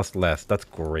and cost less. That's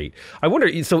great. I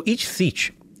wonder, so each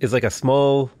siege is like a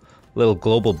small little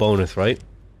global bonus, right?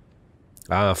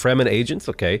 Ah, Fremen agents,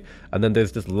 okay. And then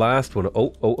there's this last one.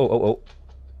 Oh.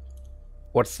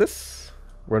 What's this?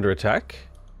 We're under attack.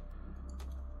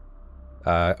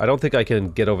 I don't think I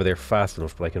can get over there fast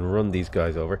enough, but I can run these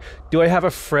guys over. Do I have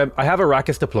I have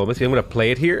Arrakis diplomacy. I'm going to play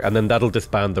it here, and then that'll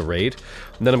disband the raid.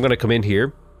 And then I'm going to come in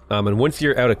here, and once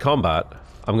you're out of combat,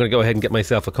 I'm going to go ahead and get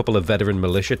myself a couple of veteran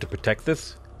militia to protect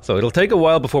this. So it'll take a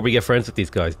while before we get friends with these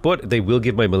guys, but they will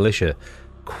give my militia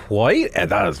quite...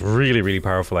 that is really, really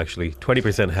powerful, actually.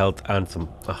 20% health and some...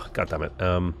 Oh,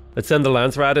 goddammit. Let's send the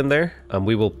Landsrad in there, and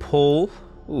we will pull...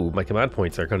 Ooh, my command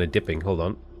points are kind of dipping. Hold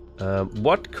on.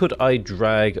 What could I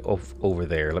drag off over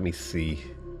there? Let me see.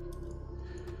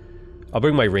 I'll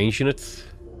bring my range units,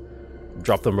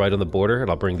 drop them right on the border, and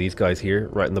I'll bring these guys here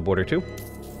right on the border too.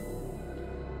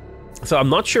 So I'm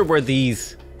not sure where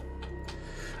these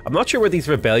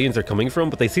rebellions are coming from,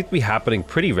 but they seem to be happening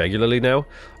pretty regularly now.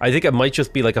 I think it might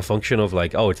just be like a function of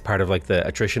like, oh, it's part of like the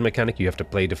attrition mechanic. You have to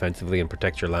play defensively and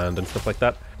protect your land and stuff like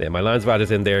that. Yeah, my Landsrad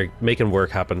is in there making work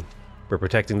happen. We're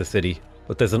protecting the city.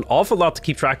 But there's an awful lot to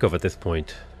keep track of at this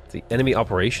point. The enemy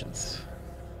operations.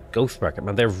 Ghost Market,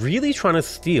 man, they're really trying to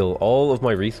steal all of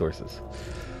my resources.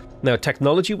 Now,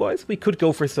 technology-wise, we could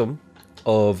go for some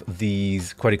of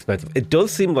these quite expensive. It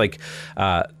does seem like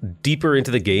deeper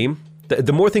into the game,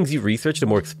 the more things you research, the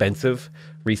more expensive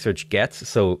research gets.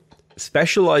 So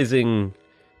specializing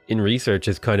in research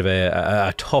is kind of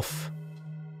a tough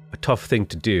thing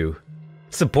to do.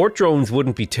 Support drones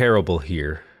wouldn't be terrible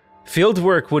here. Field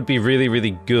work would be really,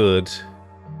 really good,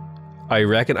 I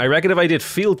reckon. I reckon if I did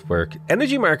field work,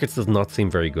 energy markets does not seem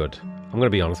very good. I'm going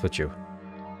to be honest with you.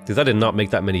 Because I did not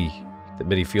make that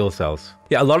many fuel cells.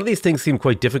 Yeah, a lot of these things seem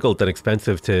quite difficult and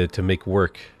expensive to make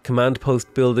work. Command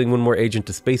post building, one more agent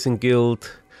to Spacing Guild.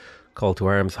 Call to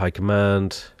arms, high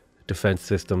command, defense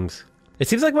systems. It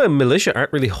seems like my militia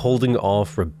aren't really holding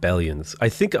off rebellions. I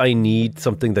think I need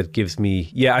something that gives me...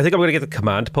 Yeah, I think I'm going to get the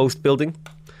command post building,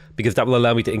 because that will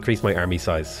allow me to increase my army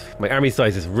size. My army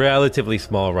size is relatively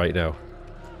small right now.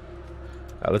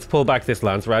 Let's pull back this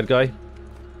Landsrad guy.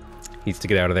 Needs to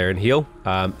get out of there and heal.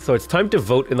 So it's time to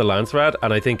vote in the Landsrad,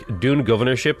 and I think Dune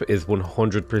governorship is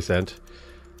 100%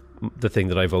 the thing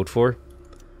that I vote for.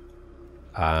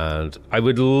 And I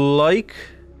would like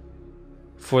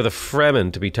for the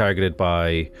Fremen to be targeted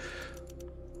by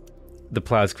the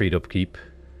Plascrete upkeep.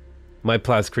 My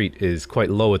Plascrete is quite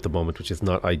low at the moment, which is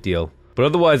not ideal. But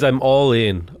otherwise, I'm all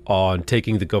in on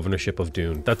taking the governorship of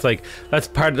Dune. That's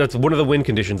one of the win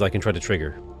conditions I can try to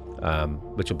trigger,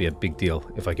 which will be a big deal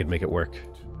if I could make it work.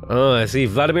 Oh, I see.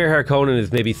 Vladimir Harkonnen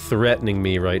is maybe threatening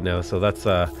me right now, so that's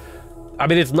I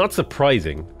mean, it's not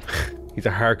surprising. He's a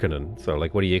Harkonnen, so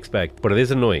like, what do you expect? But it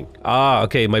is annoying. Ah,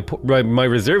 okay. My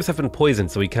reserves have been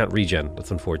poisoned, so we can't regen.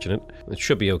 That's unfortunate. It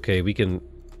should be okay. We can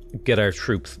get our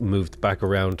troops moved back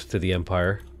around to the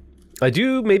Empire. I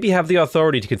do maybe have the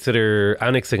authority to consider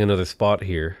annexing another spot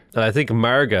here. And I think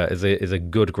Marga is a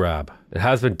good grab. It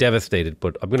has been devastated,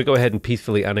 but I'm going to go ahead and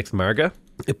peacefully annex Marga.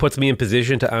 It puts me in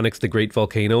position to annex the Great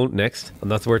Volcano next,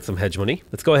 and that's worth some hedge money.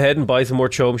 Let's go ahead and buy some more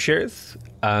CHOAM shares.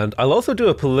 And I'll also do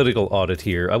a political audit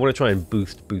here. I want to try and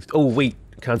boost. Oh, wait.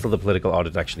 Cancel the political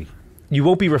audit, actually. You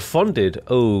won't be refunded.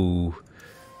 Oh.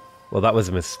 Well, that was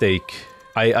a mistake.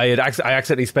 I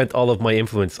accidentally spent all of my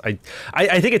influence. I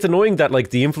think it's annoying that like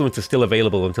the influence is still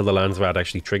available until the Landsrad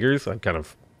actually triggers.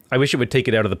 I wish it would take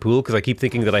it out of the pool, because I keep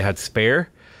thinking that I had spare,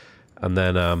 and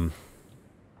then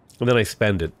I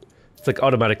spend it. It's like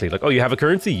automatically like, oh, you have a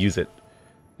currency, use it.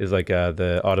 Is like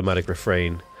the automatic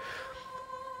refrain.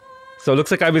 So it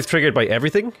looks like I was triggered by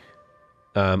everything.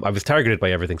 I was targeted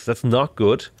by everything, so that's not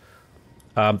good.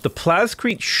 The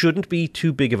Plascrete shouldn't be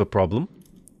too big of a problem,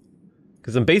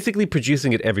 because I'm basically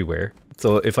producing it everywhere.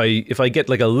 So if I get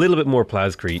like a little bit more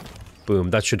Plascrete,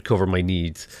 boom, that should cover my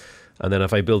needs. And then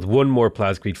if I build one more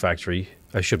Plascrete factory,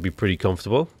 I should be pretty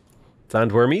comfortable.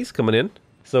 Sandwormies coming in.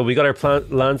 So we got our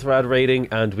Landsrad rating,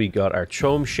 and we got our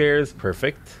CHOAM shares.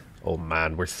 Perfect. Oh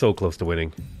man, we're so close to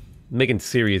winning. Making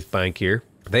serious bank here.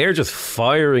 They are just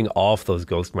firing off those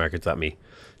ghost markets at me.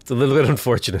 It's a little bit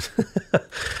unfortunate.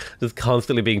 Just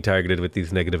constantly being targeted with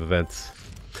these negative events.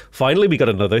 Finally, we got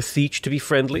another siege to be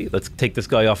friendly. Let's take this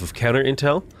guy off of counter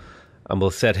intel. And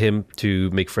we'll set him to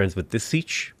make friends with this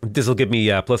siege. This will give me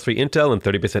 +3 intel and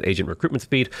 30% agent recruitment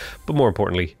speed. But more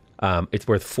importantly, it's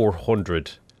worth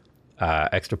 400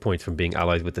 extra points from being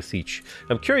allies with the siege.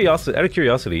 Out of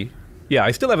curiosity, yeah,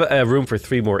 I still have a room for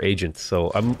 3 more agents.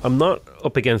 So I'm not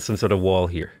up against some sort of wall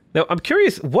here. Now, I'm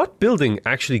curious, what building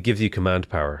actually gives you command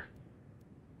power?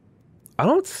 I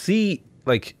don't see,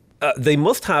 like, they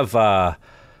must have...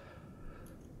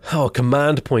 Oh,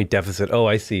 command point deficit. Oh,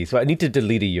 I see. So I need to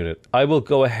delete a unit. I will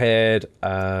go ahead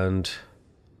and...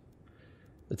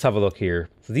 Let's have a look here.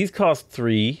 So these cost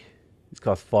 3. These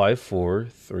cost 5, 4,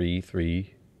 3,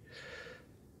 3.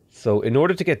 So in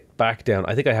order to get back down,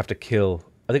 I think I have to kill...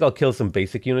 I think I'll kill some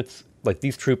basic units. Like,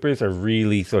 these troopers are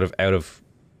really sort of out of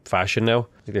fashion now.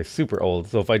 I think they're super old.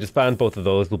 So if I disband both of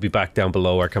those, we'll be back down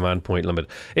below our command point limit.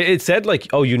 It said like,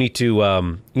 oh, you need to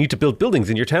build buildings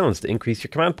in your towns to increase your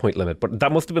command point limit. But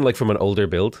that must have been like from an older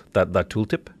build, that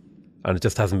tooltip, and it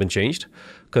just hasn't been changed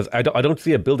because I don't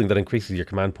see a building that increases your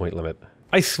command point limit.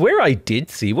 I swear I did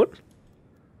see one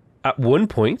at one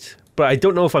point, but I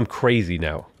don't know if I'm crazy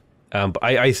now. But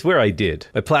I swear I did.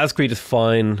 My plascrete is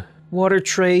fine. Water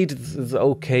trade is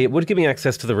okay. It would give me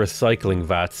access to the recycling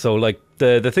vats. So like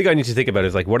the thing I need to think about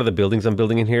is like, what are the buildings I'm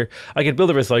building in here? I could build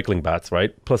the recycling vats,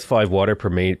 right? +5 water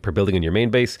per building in your main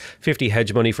base. 50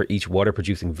 hedge money for each water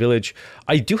producing village.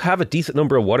 I do have a decent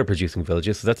number of water producing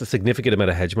villages, so that's a significant amount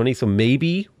of hedge money. So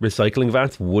maybe recycling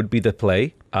vats would be the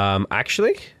play.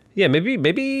 Actually, yeah, maybe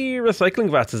recycling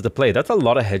vats is the play. That's a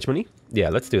lot of hedge money. Yeah,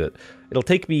 let's do it. It'll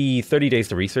take me 30 days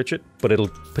to research it, but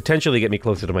it'll potentially get me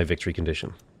closer to my victory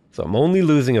condition. So I'm only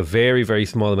losing a very, very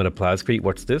small amount of plascrete.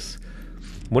 What's this?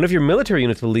 One of your military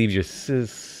units will leave your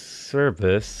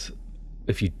service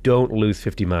if you don't lose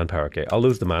 50 manpower. Okay, I'll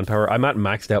lose the manpower. I'm at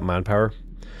maxed out manpower.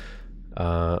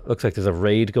 Looks like there's a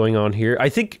raid going on here. I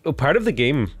think part of the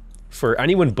game for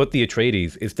anyone but the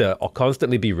Atreides is to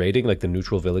constantly be raiding like the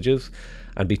neutral villages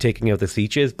and be taking out the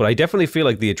sieges. But I definitely feel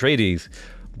like the Atreides,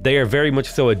 they are very much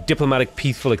so a diplomatic,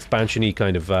 peaceful, expansion-y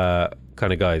kind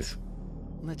of guys.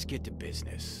 Let's get to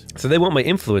business. So they want my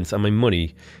influence and my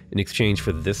money in exchange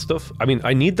for this stuff. I mean,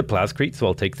 I need the plascrete, so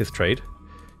I'll take this trade.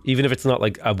 Even if it's not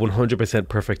like a 100%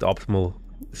 perfect optimal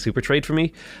super trade for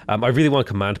me. I really want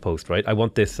command post, right? I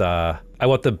want this, I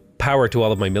want the power to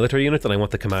all of my military units, and I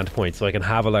want the command point so I can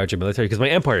have a larger military, because my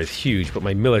empire is huge, but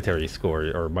my military score,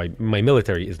 or my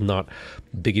military is not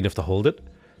big enough to hold it.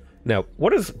 Now,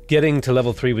 what does getting to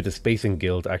level 3 with the Spacing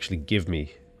Guild actually give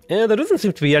me? There doesn't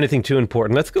seem to be anything too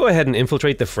important. Let's go ahead and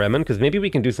infiltrate the Fremen, because maybe we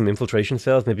can do some infiltration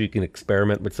cells. Maybe we can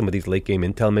experiment with some of these late game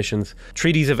intel missions.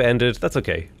 Treaties have ended. That's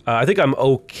okay. I think I'm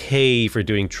okay for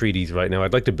doing treaties right now.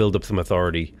 I'd like to build up some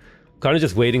authority. Kind of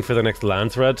just waiting for the next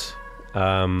Landsraad.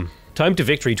 Time to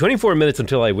victory. 24 minutes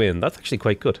until I win. That's actually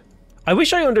quite good. I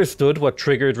wish I understood what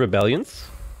triggered rebellions,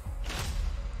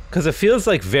 because it feels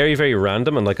like very, very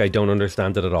random and like I don't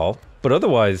understand it at all. But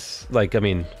otherwise, like, I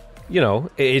mean, you know,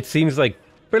 it seems like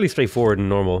fairly straightforward and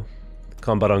normal.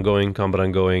 Combat ongoing, combat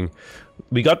ongoing.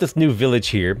 We got this new village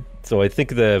here, so I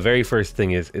think the very first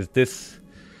thing is this.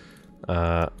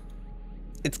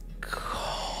 It's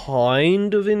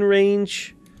kind of in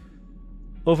range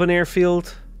of an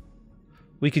airfield.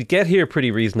 We could get here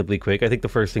pretty reasonably quick. I think the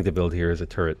first thing to build here is a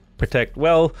turret. Protect,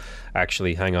 well,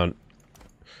 actually, hang on.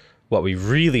 What we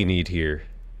really need here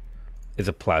is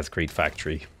a plascrete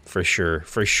factory, for sure.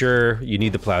 For sure, you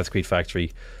need the plascrete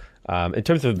factory. In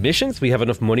terms of missions, we have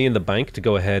enough money in the bank to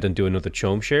go ahead and do another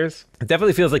Chome shares. It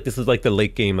definitely feels like this is like the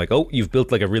late game, like, oh, you've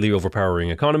built like a really overpowering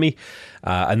economy,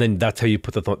 and then that's how you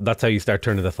put that's how you start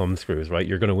turning the thumb screws, right?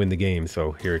 You're going to win the game,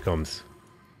 so here it comes.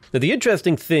 Now the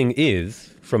interesting thing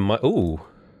is, from my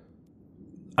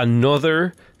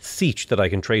another siege that I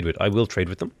can trade with. I will trade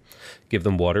with them, give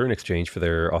them water in exchange for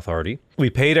their authority. We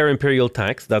paid our imperial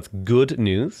tax. That's good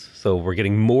news. So we're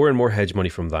getting more and more hedge money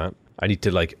from that. I need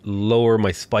to like lower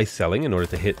my spice selling in order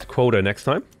to hit quota next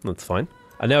time. That's fine.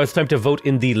 And now it's time to vote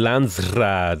in the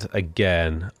Landsraad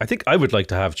again. I think I would like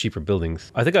to have cheaper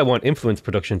buildings. I think I want influence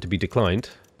production to be declined.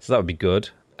 So that would be good.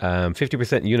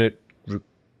 50% unit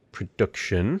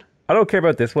production. I don't care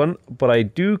about this one, but I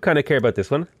do kind of care about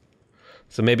this one.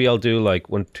 So maybe I'll do like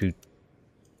 1, 2,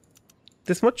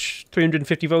 this much,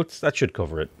 350 votes. That should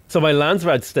cover it. So my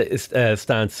Landsraad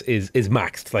stance is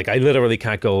maxed. Like I literally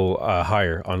can't go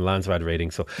higher on Landsraad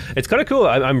rating. So it's kind of cool.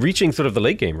 I'm reaching sort of the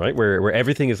late game, right, where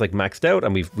everything is like maxed out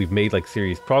and we've made like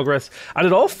serious progress. And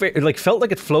it all felt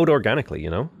like it flowed organically, you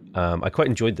know. I quite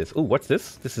enjoyed this. Oh, what's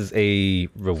this? This is a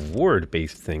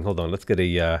reward-based thing. Hold on, let's get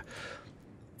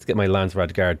my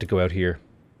Landsrad guard to go out here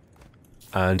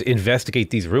and investigate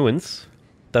these ruins.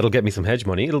 That'll get me some hedge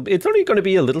money. It's only going to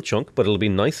be a little chunk, but it'll be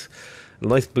nice, a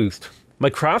nice boost. My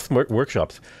crafts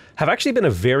workshops have actually been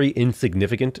a very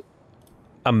insignificant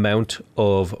amount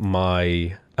of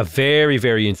my... A very,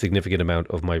 very insignificant amount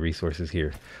of my resources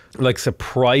here. Like,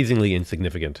 surprisingly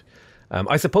insignificant.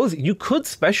 I suppose you could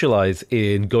specialize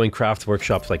in going crafts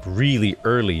workshops like really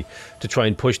early to try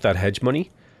and push that hedge money.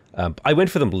 I went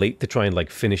for them late to try and like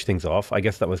finish things off. I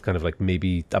guess that was kind of like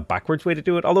maybe a backwards way to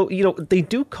do it. Although, you know, they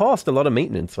do cost a lot of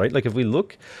maintenance, right? Like if we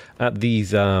look at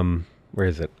these, where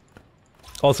is it?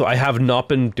 Also, I have not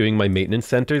been doing my maintenance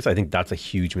centers. I think that's a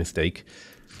huge mistake.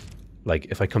 Like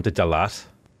if I come to Dalat,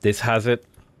 this has it.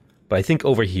 But I think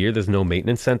over here, there's no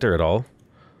maintenance center at all.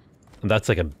 And that's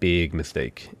like a big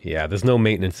mistake. Yeah, there's no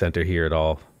maintenance center here at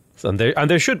all. So, and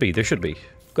there should be.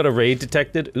 Got a raid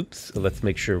detected. Oops. So let's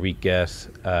make sure we get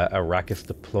Arrakis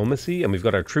diplomacy. And we've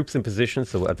got our troops in position.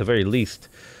 So at the very least,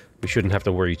 we shouldn't have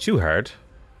to worry too hard.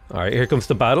 All right, here comes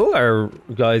the battle. Our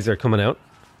guys are coming out.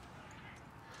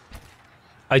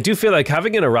 I do feel like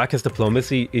having an Arrakis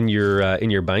diplomacy in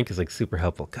your bank is like super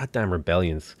helpful. Goddamn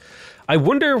rebellions. I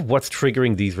wonder what's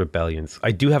triggering these rebellions.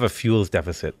 I do have a fuel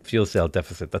cell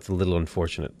deficit. That's a little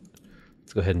unfortunate.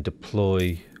 Let's go ahead and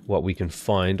deploy what we can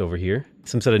find over here.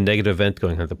 Some sort of negative event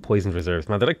going on, the poisoned reserves.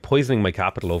 Man, they're like poisoning my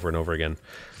capital over and over again.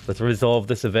 Let's resolve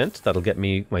this event. That'll get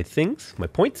me my things, my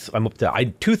points. I'm up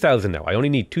to 2,000 now. I only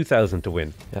need 2,000 to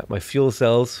win. Yeah, my fuel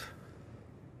cells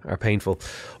are painful.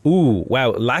 Ooh, wow.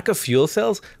 Lack of fuel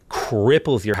cells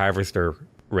cripples your harvester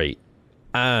rate.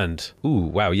 And, ooh,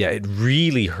 wow, yeah, it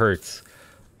really hurts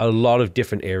a lot of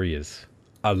different areas.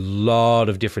 A lot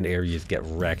of different areas get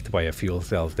wrecked by a fuel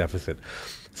cells deficit.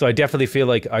 So I definitely feel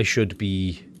like I should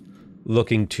be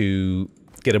looking to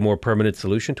get a more permanent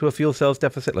solution to a fuel cells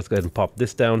deficit. Let's go ahead and pop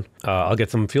this down. I'll get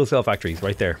some fuel cell factories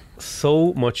right there.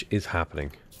 So much is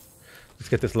happening. Let's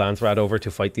get this Landsrad over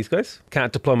to fight these guys.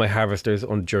 Can't deploy my harvesters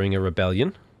during a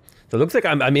rebellion. So it looks like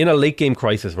I'm in a late game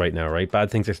crisis right now, right?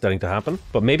 Bad things are starting to happen,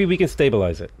 but maybe we can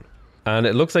stabilize it. And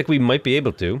it looks like we might be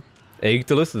able to.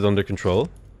 Aegdalus is under control.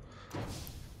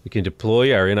 We can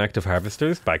deploy our inactive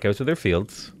harvesters back out to their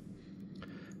fields.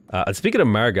 And speaking of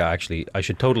Marga, actually, I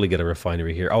should totally get a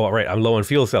refinery here. Oh, all right, I'm low on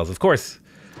fuel cells. Of course,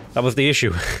 that was the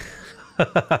issue.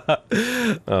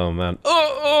 Oh, man.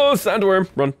 Oh, sandworm,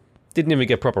 run. Didn't even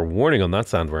get proper warning on that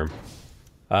sandworm.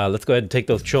 Let's go ahead and take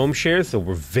those chome shares. So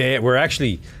we're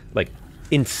actually like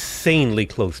insanely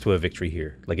close to a victory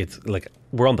here. Like it's like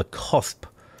we're on the cusp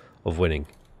of winning.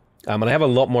 And I have a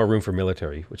lot more room for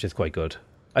military, which is quite good.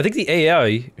 I think the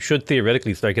AI should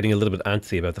theoretically start getting a little bit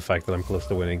antsy about the fact that I'm close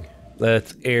to winning.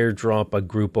 Let's airdrop a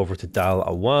group over to Dal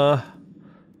Awa.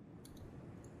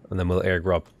 And then we'll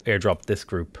airdrop this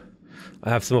group. I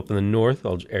have some up in the north.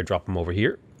 I'll airdrop them over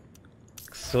here.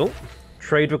 So,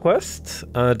 trade request,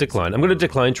 decline. I'm going to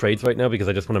decline trades right now because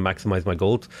I just want to maximize my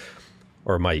gold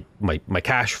or my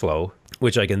cash flow,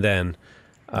 which I can then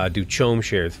do chome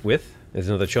shares with. There's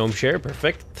another chome share.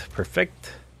 Perfect.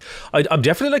 Perfect. I'm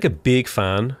definitely like a big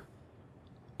fan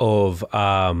of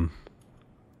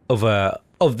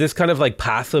this kind of like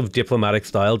passive diplomatic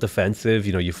style defensive.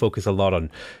 You know, you focus a lot on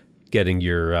getting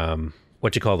your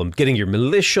getting your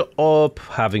militia up,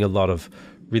 having a lot of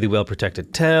really well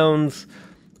protected towns,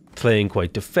 playing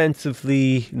quite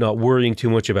defensively, not worrying too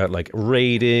much about like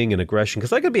raiding and aggression,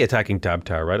 because I could be attacking Tab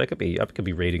Tower, right? I could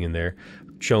be raiding in there.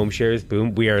 Chome shares,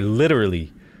 boom. We are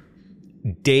literally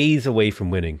days away from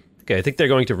winning. Okay, I think they're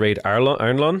going to raid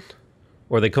Arnlon,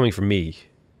 or are they coming for me?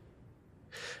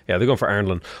 Yeah, they're going for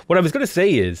Arnlon. What I was going to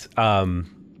say is,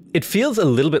 it feels a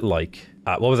little bit like,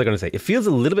 what was I going to say? It feels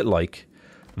a little bit like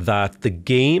that the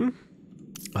game,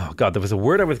 oh God, there was a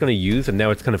word I was going to use and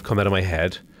now it's kind of come out of my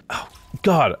head. Oh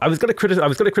God, I was going to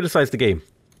criticize the game.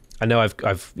 And now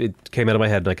it came out of my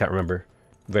head and I can't remember.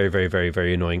 Very, very, very,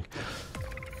 very annoying.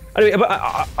 Anyway, but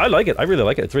I like it. I really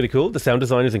like it. It's really cool. The sound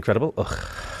design is incredible. Ugh,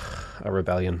 a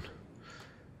rebellion.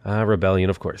 A rebellion,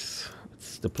 of course.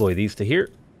 Let's deploy these to here.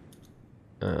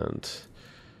 And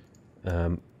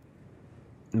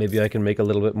maybe I can make a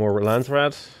little bit more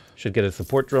Landsrad. Should get a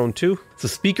support drone too. So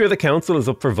Speaker of the Council is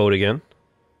up for vote again.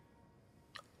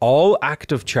 All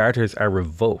active charters are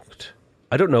revoked.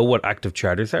 I don't know what active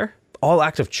charters are. All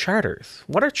active charters.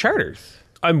 What are charters?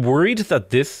 I'm worried that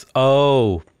this...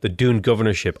 Oh, the Dune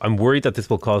governorship. I'm worried that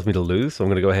this will cause me to lose. So I'm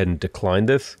going to go ahead and decline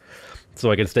this, so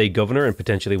I can stay governor and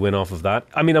potentially win off of that.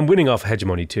 I mean, I'm winning off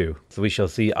hegemony too. So we shall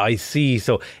see. I see.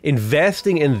 So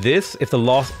investing in this, if the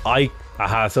loss... I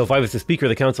Aha, so if I was the Speaker of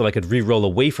the Council, I could re-roll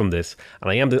away from this,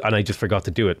 and I just forgot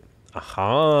to do it.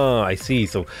 Aha, I see.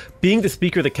 So being the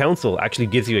Speaker of the Council actually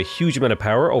gives you a huge amount of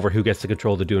power over who gets to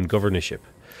control the Dune governorship.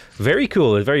 Very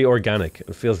cool. It's very organic.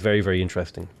 It feels very, very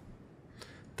interesting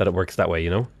that it works that way, you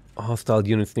know? Hostile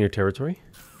units near territory.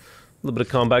 A little bit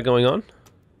of combat going on.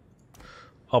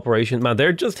 Operation. Man,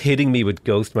 they're just hitting me with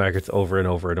ghost markets over and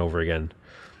over and over again.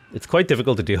 It's quite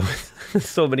difficult to deal with.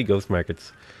 So many ghost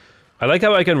markets. I like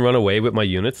how I can run away with my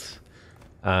units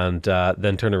and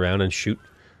then turn around and shoot.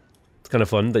 It's kind of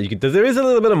fun that you can. There is a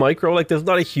little bit of micro, like there's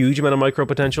not a huge amount of micro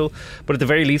potential, but at the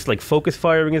very least, like focus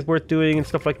firing is worth doing and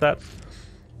stuff like that.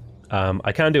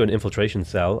 I can do an infiltration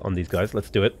cell on these guys. Let's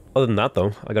do it. Other than that,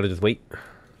 though, I gotta just wait.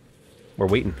 We're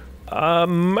waiting.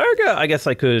 Marga, I guess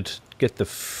I could get the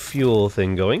fuel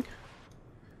thing going.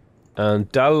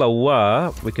 And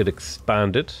Dalawa, we could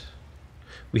expand it.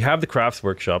 We have the crafts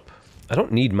workshop. I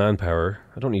don't need manpower.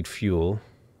 I don't need fuel.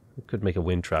 I could make a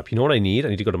wind trap. You know what I need? I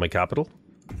need to go to my capital.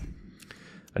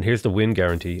 And here's the wind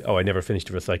guarantee. Oh, I never finished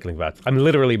the recycling vats. I'm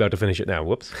literally about to finish it now.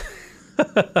 Whoops.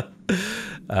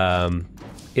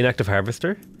 Inactive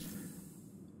harvester.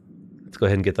 Let's go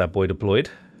ahead and get that boy deployed.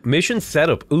 Mission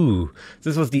setup. Ooh,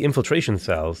 this was the infiltration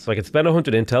cells. So I can spend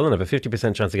 100 intel and have a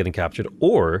 50% chance of getting captured,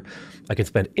 or I can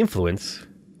spend influence.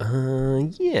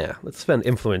 Yeah, let's spend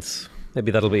influence. Maybe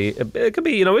that'll be, it could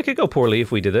be, you know, it could go poorly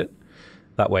if we did it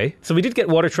that way. So we did get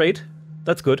water trade.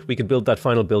 That's good. We could build that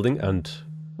final building. And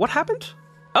what happened?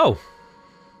 Oh,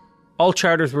 all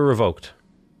charters were revoked.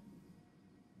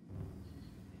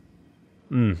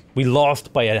 We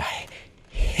lost by a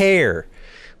hair.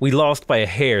 We lost by a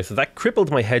hair, so that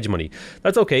crippled my hegemony.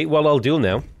 That's okay. What I'll do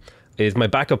now is my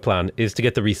backup plan is to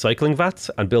get the recycling vats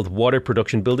and build water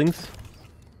production buildings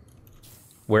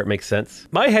where it makes sense.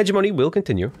 My hegemony will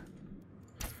continue.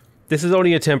 This is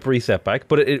only a temporary setback,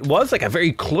 but it was like a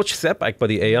very clutch setback by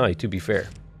the AI, to be fair.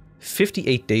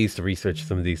 58 days to research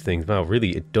some of these things. Wow,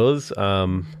 really, it does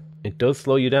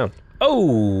slow you down.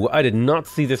 Oh, I did not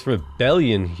see this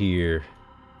rebellion here.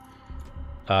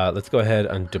 Let's go ahead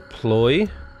and deploy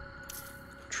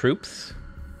troops.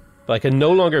 But I can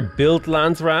no longer build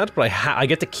Landsrad, but I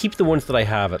get to keep the ones that I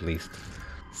have at least.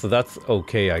 So that's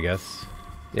okay, I guess.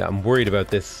 Yeah, I'm worried about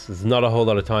this. There's not a whole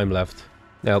lot of time left.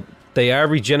 Now, they are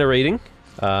regenerating.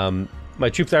 My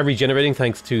troops are regenerating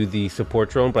thanks to the support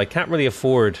drone, but I can't really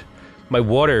afford... My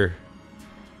water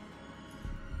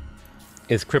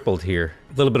is crippled here.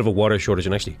 A little bit of a water shortage,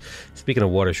 and actually, speaking of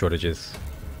water shortages...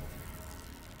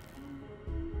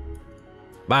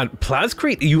 Man,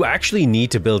 Plascrete, you actually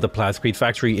need to build a Plascrete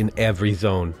factory in every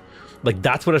zone. Like,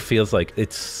 that's what it feels like.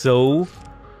 It's so...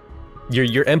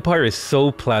 Your empire is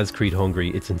so Plascrete hungry.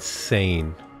 It's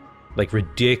insane. Like,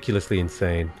 ridiculously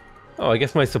insane. Oh, I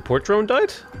guess my support drone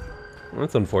died? Well,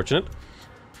 that's unfortunate.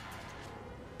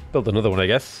 Built another one, I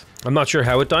guess. I'm not sure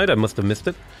how it died. I must have missed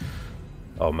it.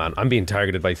 Oh, man. I'm being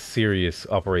targeted by serious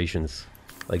operations.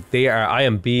 Like, I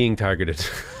am being targeted.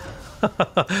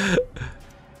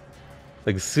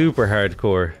 Like, super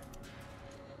hardcore.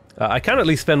 I can at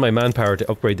least spend my manpower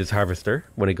to upgrade this harvester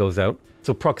when it goes out.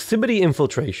 So proximity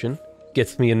infiltration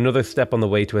gets me another step on the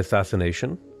way to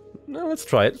assassination. Now, let's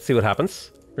try it, see what happens.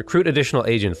 Recruit additional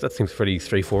agents. That seems pretty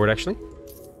straightforward, actually.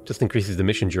 Just increases the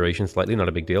mission duration slightly, not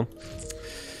a big deal.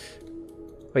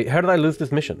 Wait, how did I lose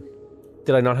this mission?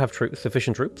 Did I not have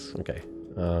sufficient troops? Okay.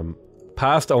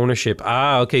 Past ownership.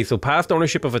 Ah, okay, so past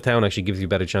ownership of a town actually gives you a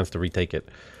better chance to retake it.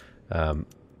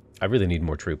 I really need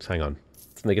more troops. Hang on.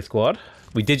 Let's make a squad.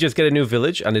 We did just get a new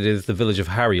village, and it is the village of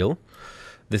Hariel.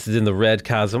 This is in the Red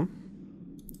Chasm.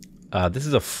 This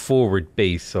is a forward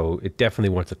base, so it definitely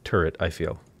wants a turret, I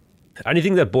feel.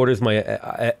 Anything that borders my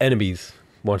enemies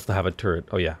wants to have a turret.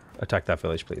 Oh yeah, attack that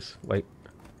village, please. Wait.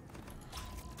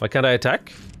 Why can't I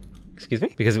attack? Excuse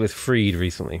me? Because it was freed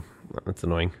recently. That's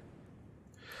annoying.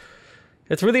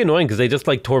 It's really annoying because they just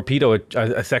like torpedo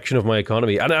a section of my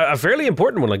economy. And a fairly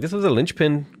important one. Like, this was a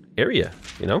linchpin area,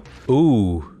 you know?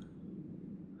 Ooh.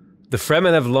 The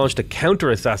Fremen have launched a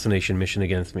counter-assassination mission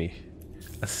against me.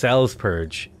 A cells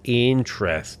purge.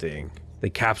 Interesting. They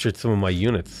captured some of my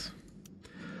units.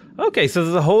 Okay, so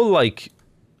there's a whole, like,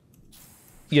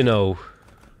 you know,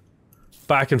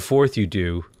 back and forth you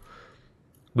do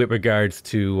with regards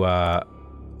to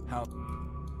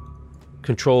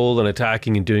control and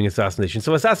attacking and doing assassination.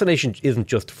 So assassination isn't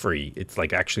just free. It's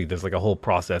like, actually, there's like a whole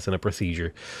process and a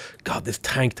procedure. God, this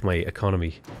tanked my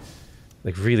economy.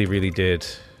 Like, really, really did.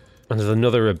 And there's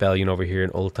another rebellion over here in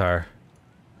Ultar.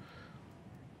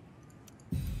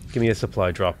 Give me a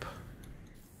supply drop.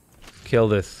 Kill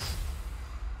this.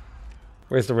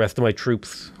 Where's the rest of my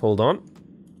troops? Hold on.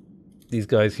 These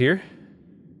guys here.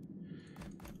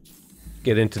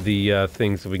 get into the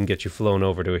thing so we can get you flown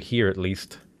over to here at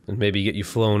least. And maybe get you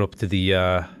flown up to the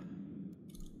to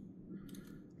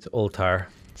Ultar.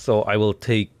 So I will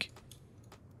take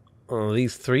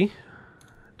these 3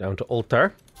 down to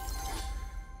Ultar.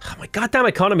 Oh, my goddamn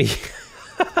economy!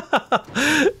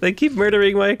 They keep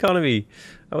murdering my economy.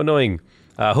 How annoying.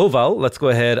 Hoval, let's go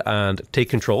ahead and take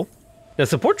control. Now,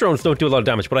 support drones don't do a lot of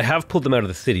damage, but I have pulled them out of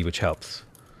the city, which helps.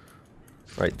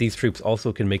 Alright, these troops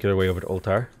also can make their way over to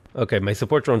Ultar. Okay, my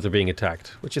support drones are being attacked,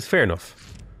 which is fair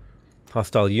enough.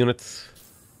 Hostile units.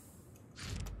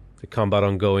 The combat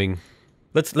ongoing.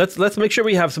 Let's make sure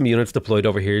we have some units deployed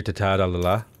over here to Tad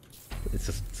al-Ala.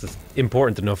 It's just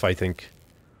important enough, I think.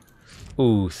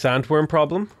 Ooh, sandworm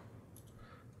problem.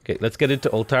 Okay, let's get into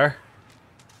Ultar.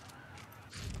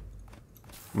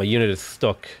 My unit is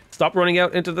stuck. Stop running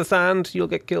out into the sand, you'll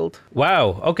get killed.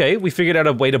 Wow, okay, we figured out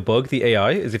a way to bug the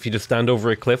AI, is if you just stand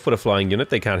over a cliff with a flying unit,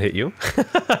 they can't hit you.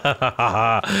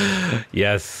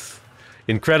 Yes.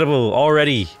 Incredible,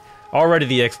 already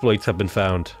the exploits have been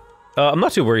found. I'm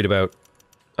not too worried about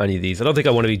any of these. I don't think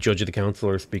I want to be judge of the council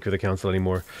or speaker of the council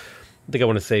anymore. I think I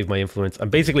want to save my influence. And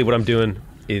basically what I'm doing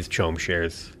is chome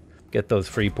shares. Get those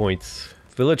free points.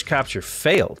 Village capture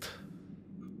failed.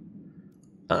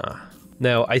 Ah.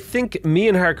 Now, I think me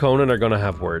and Harkonnen are going to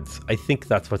have words. I think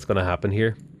that's what's going to happen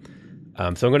here. So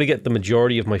I'm going to get the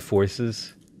majority of my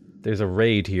forces. There's a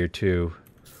raid here too.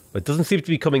 But it doesn't seem to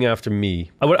be coming after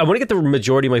me. I want to get the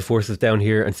majority of my forces down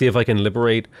here and see if I can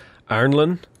liberate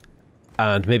Arnlin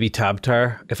and maybe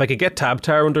Tabtar. If I could get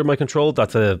Tabtar under my control,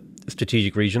 that's a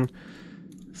strategic region.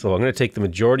 So I'm going to take the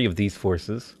majority of these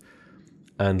forces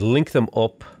and link them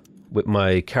up with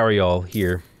my carryall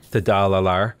here to Dal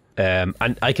Alar. And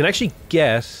I can actually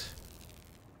get...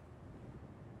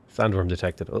 Sandworm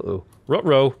detected. Uh-oh.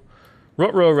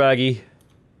 Rutro, Raggy.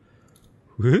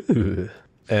 Woo.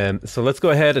 So let's go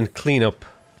ahead and clean up.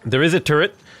 There is a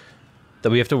turret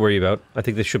that we have to worry about. I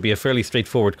think this should be a fairly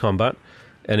straightforward combat.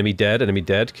 Enemy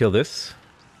dead, kill this.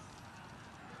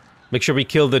 Make sure we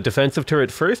kill the defensive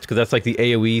turret first, because that's like the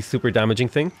AoE super damaging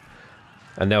thing.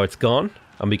 And now it's gone.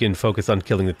 And we can focus on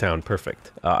killing the town.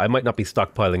 Perfect. I might not be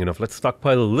stockpiling enough. Let's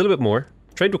stockpile a little bit more.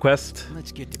 Trade request.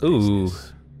 Let's get to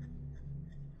business.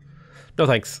 No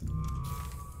thanks.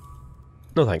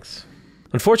 No thanks.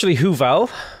 Unfortunately, Huval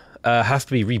has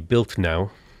to be rebuilt now.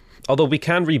 Although we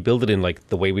can rebuild it in like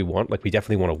the way we want. Like we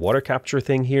definitely want a water capture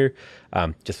thing here.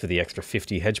 Just for the extra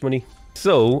 50 hedge money.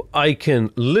 So I can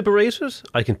liberate it.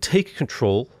 I can take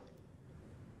control.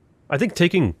 I think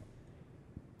I'm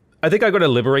going to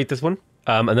liberate this one.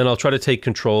 And then I'll try to take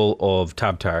control of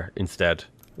Tabtar instead.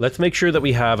 Let's make sure that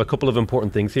we have a couple of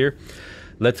important things here.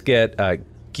 Let's get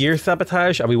gear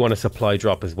sabotage, and we want a supply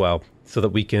drop as well, so that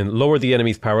we can lower the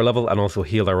enemy's power level and also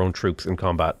heal our own troops in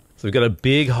combat. So we've got a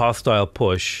big hostile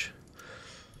push.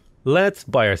 Let's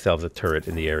buy ourselves a turret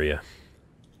in the area.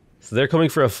 So they're coming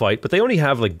for a fight, but they only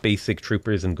have like basic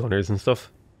troopers and gunners and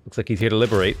stuff. Looks like he's here to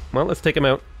liberate. Well, let's take him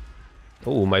out.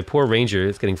 Oh, my poor ranger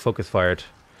is getting focus fired.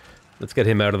 Let's get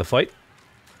him out of the fight.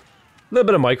 A little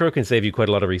bit of micro can save you quite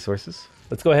a lot of resources.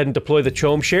 Let's go ahead and deploy the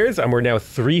chome shares, and we're now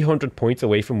 300 points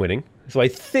away from winning. So I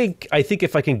think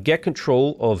if I can get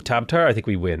control of Tabtar, I think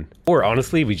we win. Or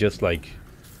honestly, we just wait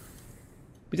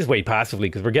passively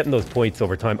because we're getting those points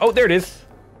over time. Oh, there it is.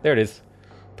 There it is.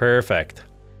 Perfect.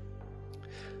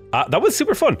 That was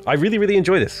super fun. I really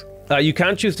enjoy this. You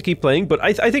can choose to keep playing, but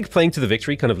I think playing to the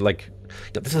victory kind of like...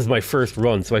 This is my first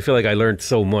run, so I feel like I learned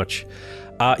so much.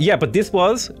 Yeah, but this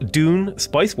was Dune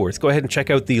Spice Wars. Go ahead and check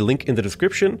out the link in the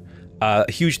description.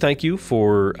 Huge thank you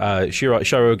for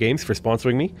Shiro Games for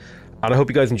sponsoring me. And I hope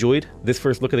you guys enjoyed this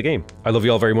first look at the game. I love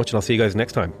you all very much, and I'll see you guys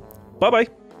next time. Bye-bye.